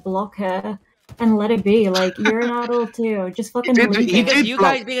above it, block her, and let it be? Like, you're an adult too. Just fucking because you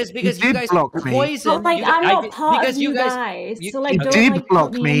guys poison. Like, I'm not part of you guys. So like, he did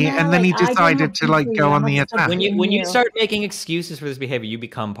block me, and then he decided to like go on the attack. When you start making excuses for this behavior, you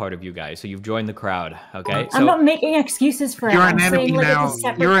become part of you guys. So you've joined the crowd. Okay. I'm not making excuses for it. You're an enemy now.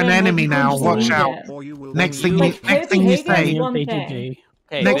 You're an enemy now. Watch out. Next thing you say.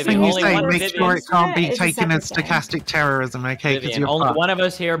 Next thing you say, make sure it can't be taken as stochastic terrorism, okay? Vivian, only one of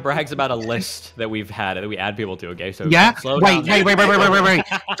us here brags about a list that we've had that we add people to, okay? So yeah. Wait.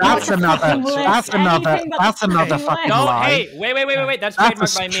 That's another fucking lie. Hey, wait. That's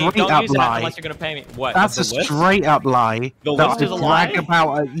trademarked by me. Don't use it unless you're gonna pay me. What? That's a straight up lie. The list is a lie.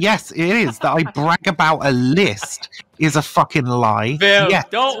 Yes, it is. That I brag about a list is a fucking lie. Viv,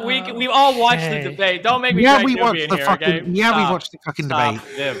 don't we all watched the debate. Don't make me drag we watched the fucking we watched the fucking debate.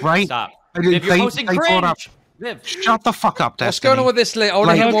 Viv, right? Stop. Viv, you're posting cringe. Viv. Shut the fuck up, Destiny. What's going on with this list? I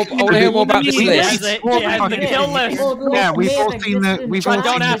want to hear more about this list. The kill list. Yeah, we've all seen the.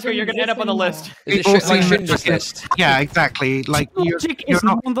 Don't ask her. You're going to end up on the list. Is it like Schindler's List? Yeah, exactly. Like you're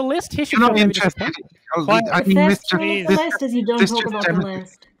not on the list. You're not interested. I mean,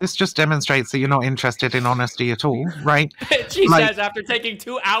 this just demonstrates that you're not interested in honesty at all, right? She says after taking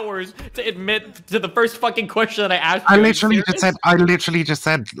 2 hours to admit to the first fucking question that I asked. I literally just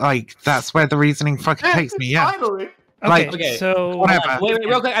said, like, that's where the reasoning fucking takes me. Yeah. Finally. Okay, so whatever. Wait,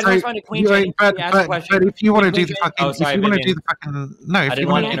 real quick. I just find a queen. But if you want to do the fucking, I didn't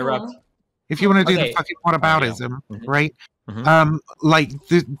want to interrupt. If you want to do the fucking whataboutism, right? Like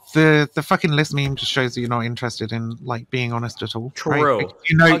the fucking list meme just shows that you're not interested in like being honest at all. True. Right?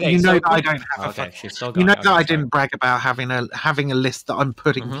 You know that I don't have I didn't brag about having a list that I'm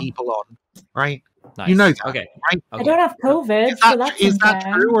putting people on, right? Nice. You know that, right? I don't have COVID, is that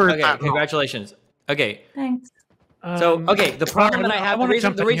true or is that congratulations. Okay. Thanks. So the problem that I have, the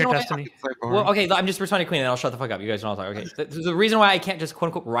reason why, well, okay, I'm just responding to Queen, and I'll shut the fuck up. You guys don't all talk. Okay, the reason why I can't just quote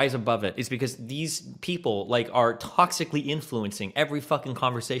unquote rise above it is because these people like are toxically influencing every fucking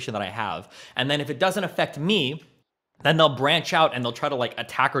conversation that I have, and then if it doesn't affect me, then they'll branch out and they'll try to like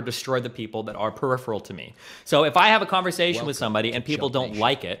attack or destroy the people that are peripheral to me. So if I have a conversation with somebody and people don't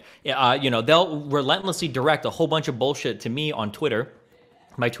like it, they'll relentlessly direct a whole bunch of bullshit to me on Twitter.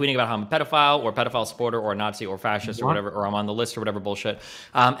 by tweeting about how I'm a pedophile or a pedophile supporter or a Nazi or fascist or whatever, or I'm on the list or whatever bullshit.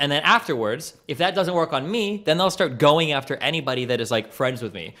 And then afterwards, if that doesn't work on me, then they'll start going after anybody that is like friends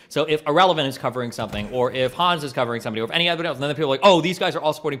with me. So if Irrelevant is covering something, or if Hans is covering somebody, or if any other else, then the people are like, oh, these guys are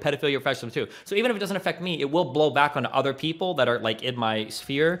all supporting pedophilia or fascism too. So even if it doesn't affect me, it will blow back onto other people that are like in my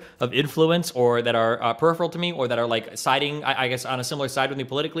sphere of influence, or that are peripheral to me, or that are like siding, I guess, on a similar side with me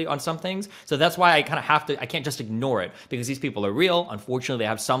politically on some things. So that's why I kind of have to, I can't just ignore it, because these people are real. Unfortunately, they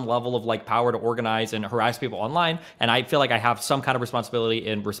have some level of like power to organize and harass people online, and I feel like I have some kind of responsibility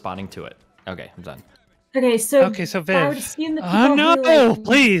in responding to it. Okay, I'm done. Okay, so Viv. I would assume that oh no! who, like,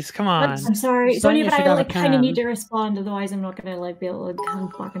 please, come on. I'm sorry. It's only Sonia, that I like kind of need to respond, otherwise I'm not gonna like be able to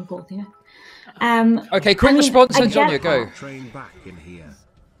come back and forth here. Okay, quick response, and Sonia, go.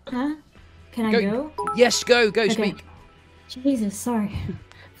 Huh? Can I go? Yes, go, okay. speak. Jesus, sorry.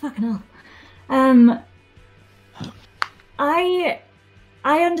 Fucking hell.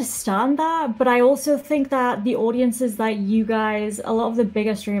 I understand that, but I also think that the audiences that you guys, a lot of the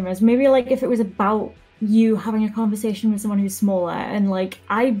bigger streamers, maybe like if it was about you having a conversation with someone who's smaller, and like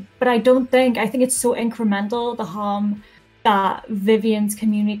I think it's so incremental, the harm that Vivian's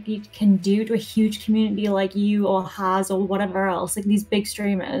community can do to a huge community like you or Has or whatever else, like these big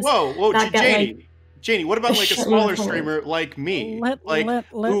streamers. Whoa, Janie, what about like a smaller streamer like me?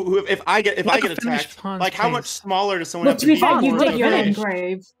 Who if I get attacked, like how much smaller does someone have to be? You dig your own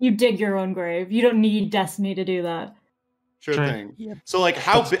grave. You dig your own grave. You don't need Destiny to do that. Sure thing. Yeah. So like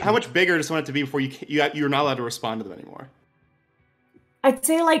how much bigger does someone have to be before you're not allowed to respond to them anymore? I'd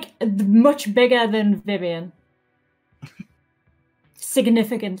say like much bigger than Vivian.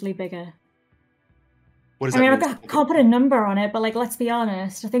 Significantly bigger. What does that mean? I can't put a number on it, but like, let's be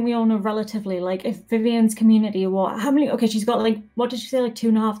honest. I think we all know relatively. Like, if Vivian's community, she's got like, what did she say, like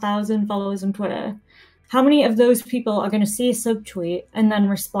 2,500 followers on Twitter. How many of those people are going to see a subtweet and then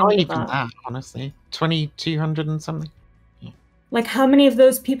respond to that? Honestly, 2,200 and something. Yeah. Like, how many of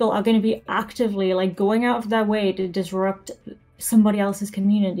those people are going to be actively like going out of their way to disrupt somebody else's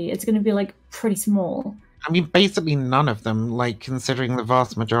community? It's going to be like pretty small. I mean, basically none of them. Like, considering the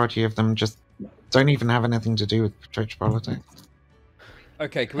vast majority of them just don't even have anything to do with Twitch politics.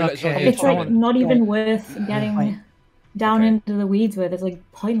 Okay, can we it's like not even worth getting down into the weeds with. It's like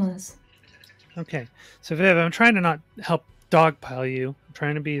pointless. Okay, so Viv, I'm trying to not help dogpile you. I'm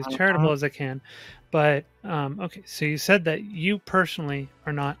trying to be as charitable as I can. But, okay, so you said that you personally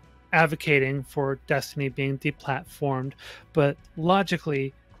are not advocating for Destiny being deplatformed, but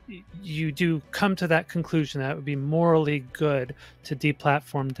logically, you do come to that conclusion that it would be morally good to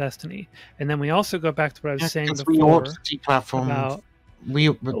deplatform Destiny. And then we also go back to what I was saying before. We ought to deplatform.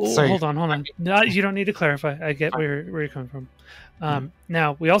 Hold on. No, you don't need to clarify. I get where you're coming from.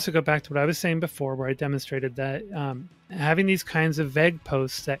 Now, we also go back to what I was saying before, where I demonstrated that having these kinds of vague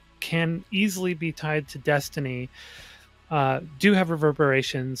posts that can easily be tied to Destiny do have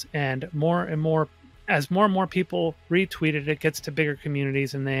reverberations, and more as more and more people retweet it, it gets to bigger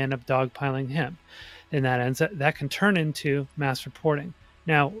communities and they end up dogpiling him. And that can turn into mass reporting.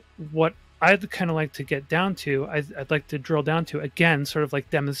 Now, what I'd kind of like to get down to, I'd like to drill down to, again, sort of like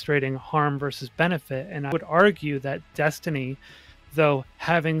demonstrating harm versus benefit. And I would argue that Destiny, though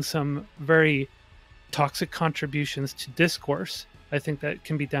having some very toxic contributions to discourse, I think that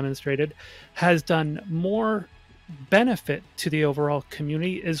can be demonstrated, has done more benefit to the overall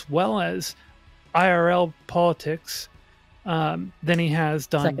community as well as IRL politics than he has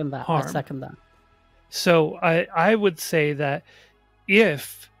done harm. I second that. So I would say that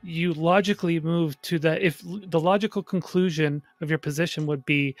if you logically move to if the logical conclusion of your position would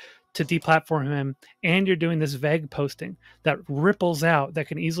be to deplatform him, and you're doing this vague posting that ripples out, that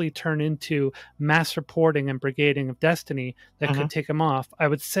can easily turn into mass reporting and brigading of Destiny that could take him off, I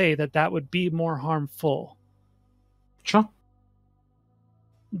would say that would be more harmful. Sure.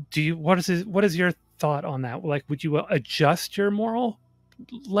 What is your thought on that? Like, would you adjust your moral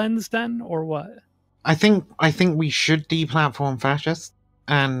lens then, or what? I think we should deplatform fascists,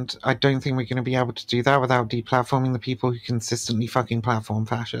 and I don't think we're going to be able to do that without deplatforming the people who consistently fucking platform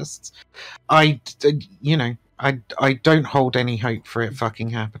fascists. I don't hold any hope for it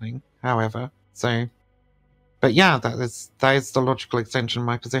fucking happening, however. So, but yeah, that is the logical extension of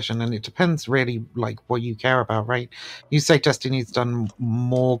my position, and it depends really like what you care about, right? You say Destiny's done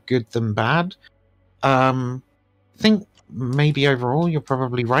more good than bad. I think maybe overall you're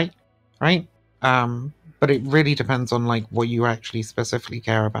probably right? But it really depends on like what you actually specifically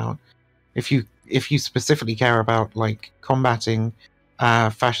care about. If you specifically care about like combating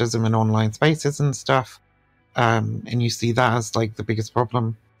fascism in online spaces and stuff, and you see that as like the biggest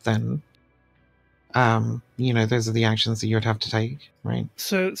problem, then you know, those are the actions that you would have to take, right?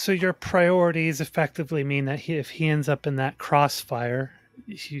 So your priorities effectively mean that if he ends up in that crossfire,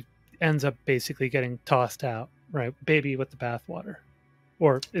 he ends up basically getting tossed out, right? Baby with the bathwater.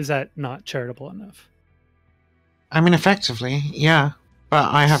 Or is that not charitable enough? I mean, effectively, yeah.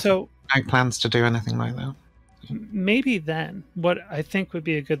 But I have no plans to do anything like that. Maybe then, what I think would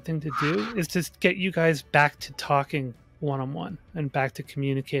be a good thing to do is to get you guys back to talking one-on-one and back to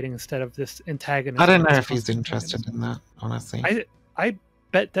communicating instead of this antagonism. I don't know if he's interested in that, honestly. I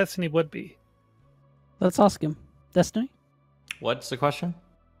bet Destiny would be. Let's ask him. Destiny? What's the question?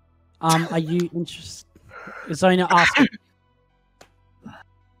 Are you interested? Zonia asking.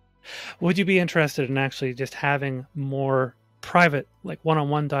 Would you be interested in actually just having more private, like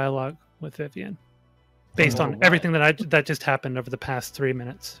one-on-one dialogue with Vivian, based on everything that just happened over the past 3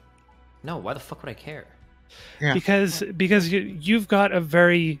 minutes? No, why the fuck would I care? Yeah. Because you've got a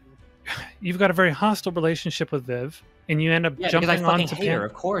very hostile relationship with Viv, and you end up jumping onto her.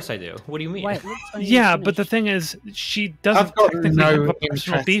 Of course I do. What do you mean? Wait, yeah, but the thing is, she doesn't technically have a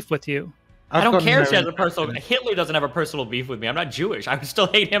personal beef with you. I don't care if she has a personal. Hitler doesn't have a personal beef with me. I'm not Jewish. I would still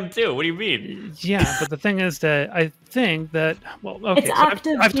hate him too. What do you mean? Yeah, but the thing is that I think that okay, it's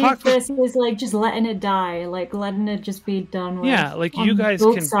active beef versus like just letting it die, like letting it just be done with. Yeah, like you guys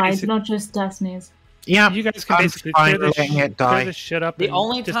both can sides, not just Destiny's. Yeah, you guys can basically clear this shit up. The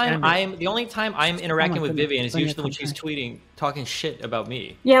only time I'm interacting with Vivian is usually when she's tweeting, talking shit about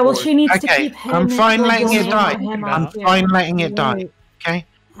me. Yeah, well, she needs to keep him. I'm fine letting it die. I'm fine letting it die. Okay.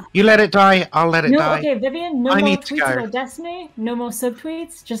 You let it die, I'll let it die. Okay, Vivian, no more tweets about Destiny, no more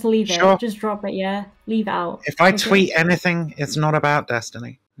subtweets, just leave it. Just drop it, yeah? Leave out. If I tweet anything, it's not about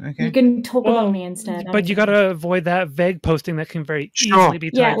Destiny. Okay. You can talk about me instead. But you gotta avoid that vague posting that can very easily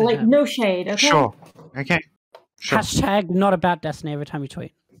be tied to him. No shade, okay? Sure. Okay. Sure. Hashtag not about Destiny every time you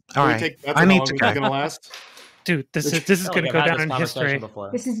tweet. All right. I need to go. Gonna last? Dude, this is gonna go down in history.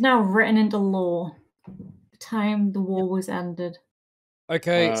 This is now written into law. The time the war was ended.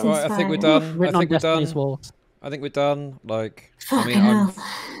 Okay, right, I think we're done. I think we're done. Like, I mean,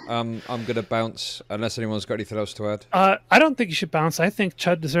 I'm gonna bounce unless anyone's got anything else to add. I don't think you should bounce. I think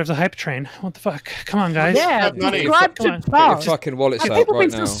Chud deserves a hype train. What the fuck? Come on, guys. Yeah, subscribe to Chud. Get your fucking wallets out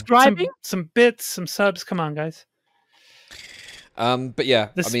right now. Subscribing? Some bits, some subs. Come on, guys. But yeah,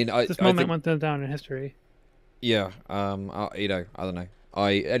 I mean, this moment went down in history. Yeah. You know, I don't know.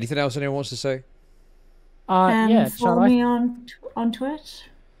 Anything else anyone wants to say? Yeah. Follow me on Twitch.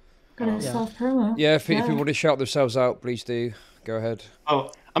 Got a self promo. Yeah, if people want to shout themselves out, please do. Go ahead.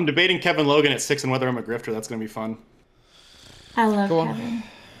 Oh, I'm debating Kevin Logan at 6 and whether I'm a grifter. That's gonna be fun. I love Kevin.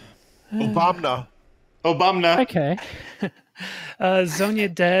 Obama. Okay.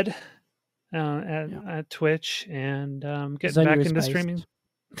 Zonia dead at Twitch, and getting back into streaming.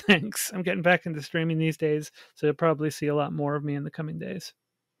 Thanks. I'm getting back into streaming these days, so you'll probably see a lot more of me in the coming days.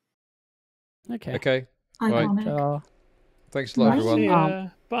 Okay. Okay. Right. Thanks a lot,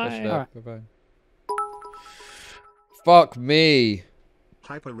 everyone. Bye. Right. Bye. Fuck me.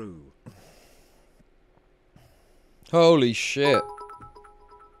 Hyperoo. Holy shit.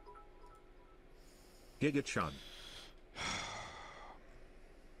 Giga Chud.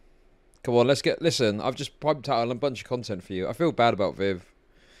 Come on, listen, I've just piped out a bunch of content for you. I feel bad about Viv.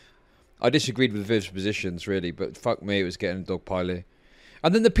 I disagreed with Viv's positions, really, but fuck me, it was getting dogpiley.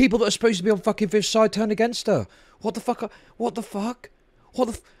 And then the people that are supposed to be on fucking Viv's side turned against her. What the fuck? What the fuck?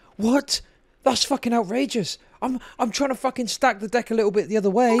 What? That's fucking outrageous. I'm trying to fucking stack the deck a little bit the other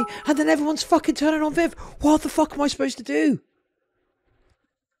way, and then everyone's fucking turning on Viv. What the fuck am I supposed to do?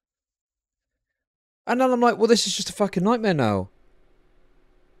 And then I'm like, well, this is just a fucking nightmare now.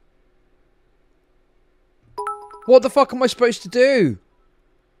 What the fuck am I supposed to do?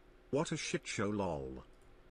 What a shit show, lol.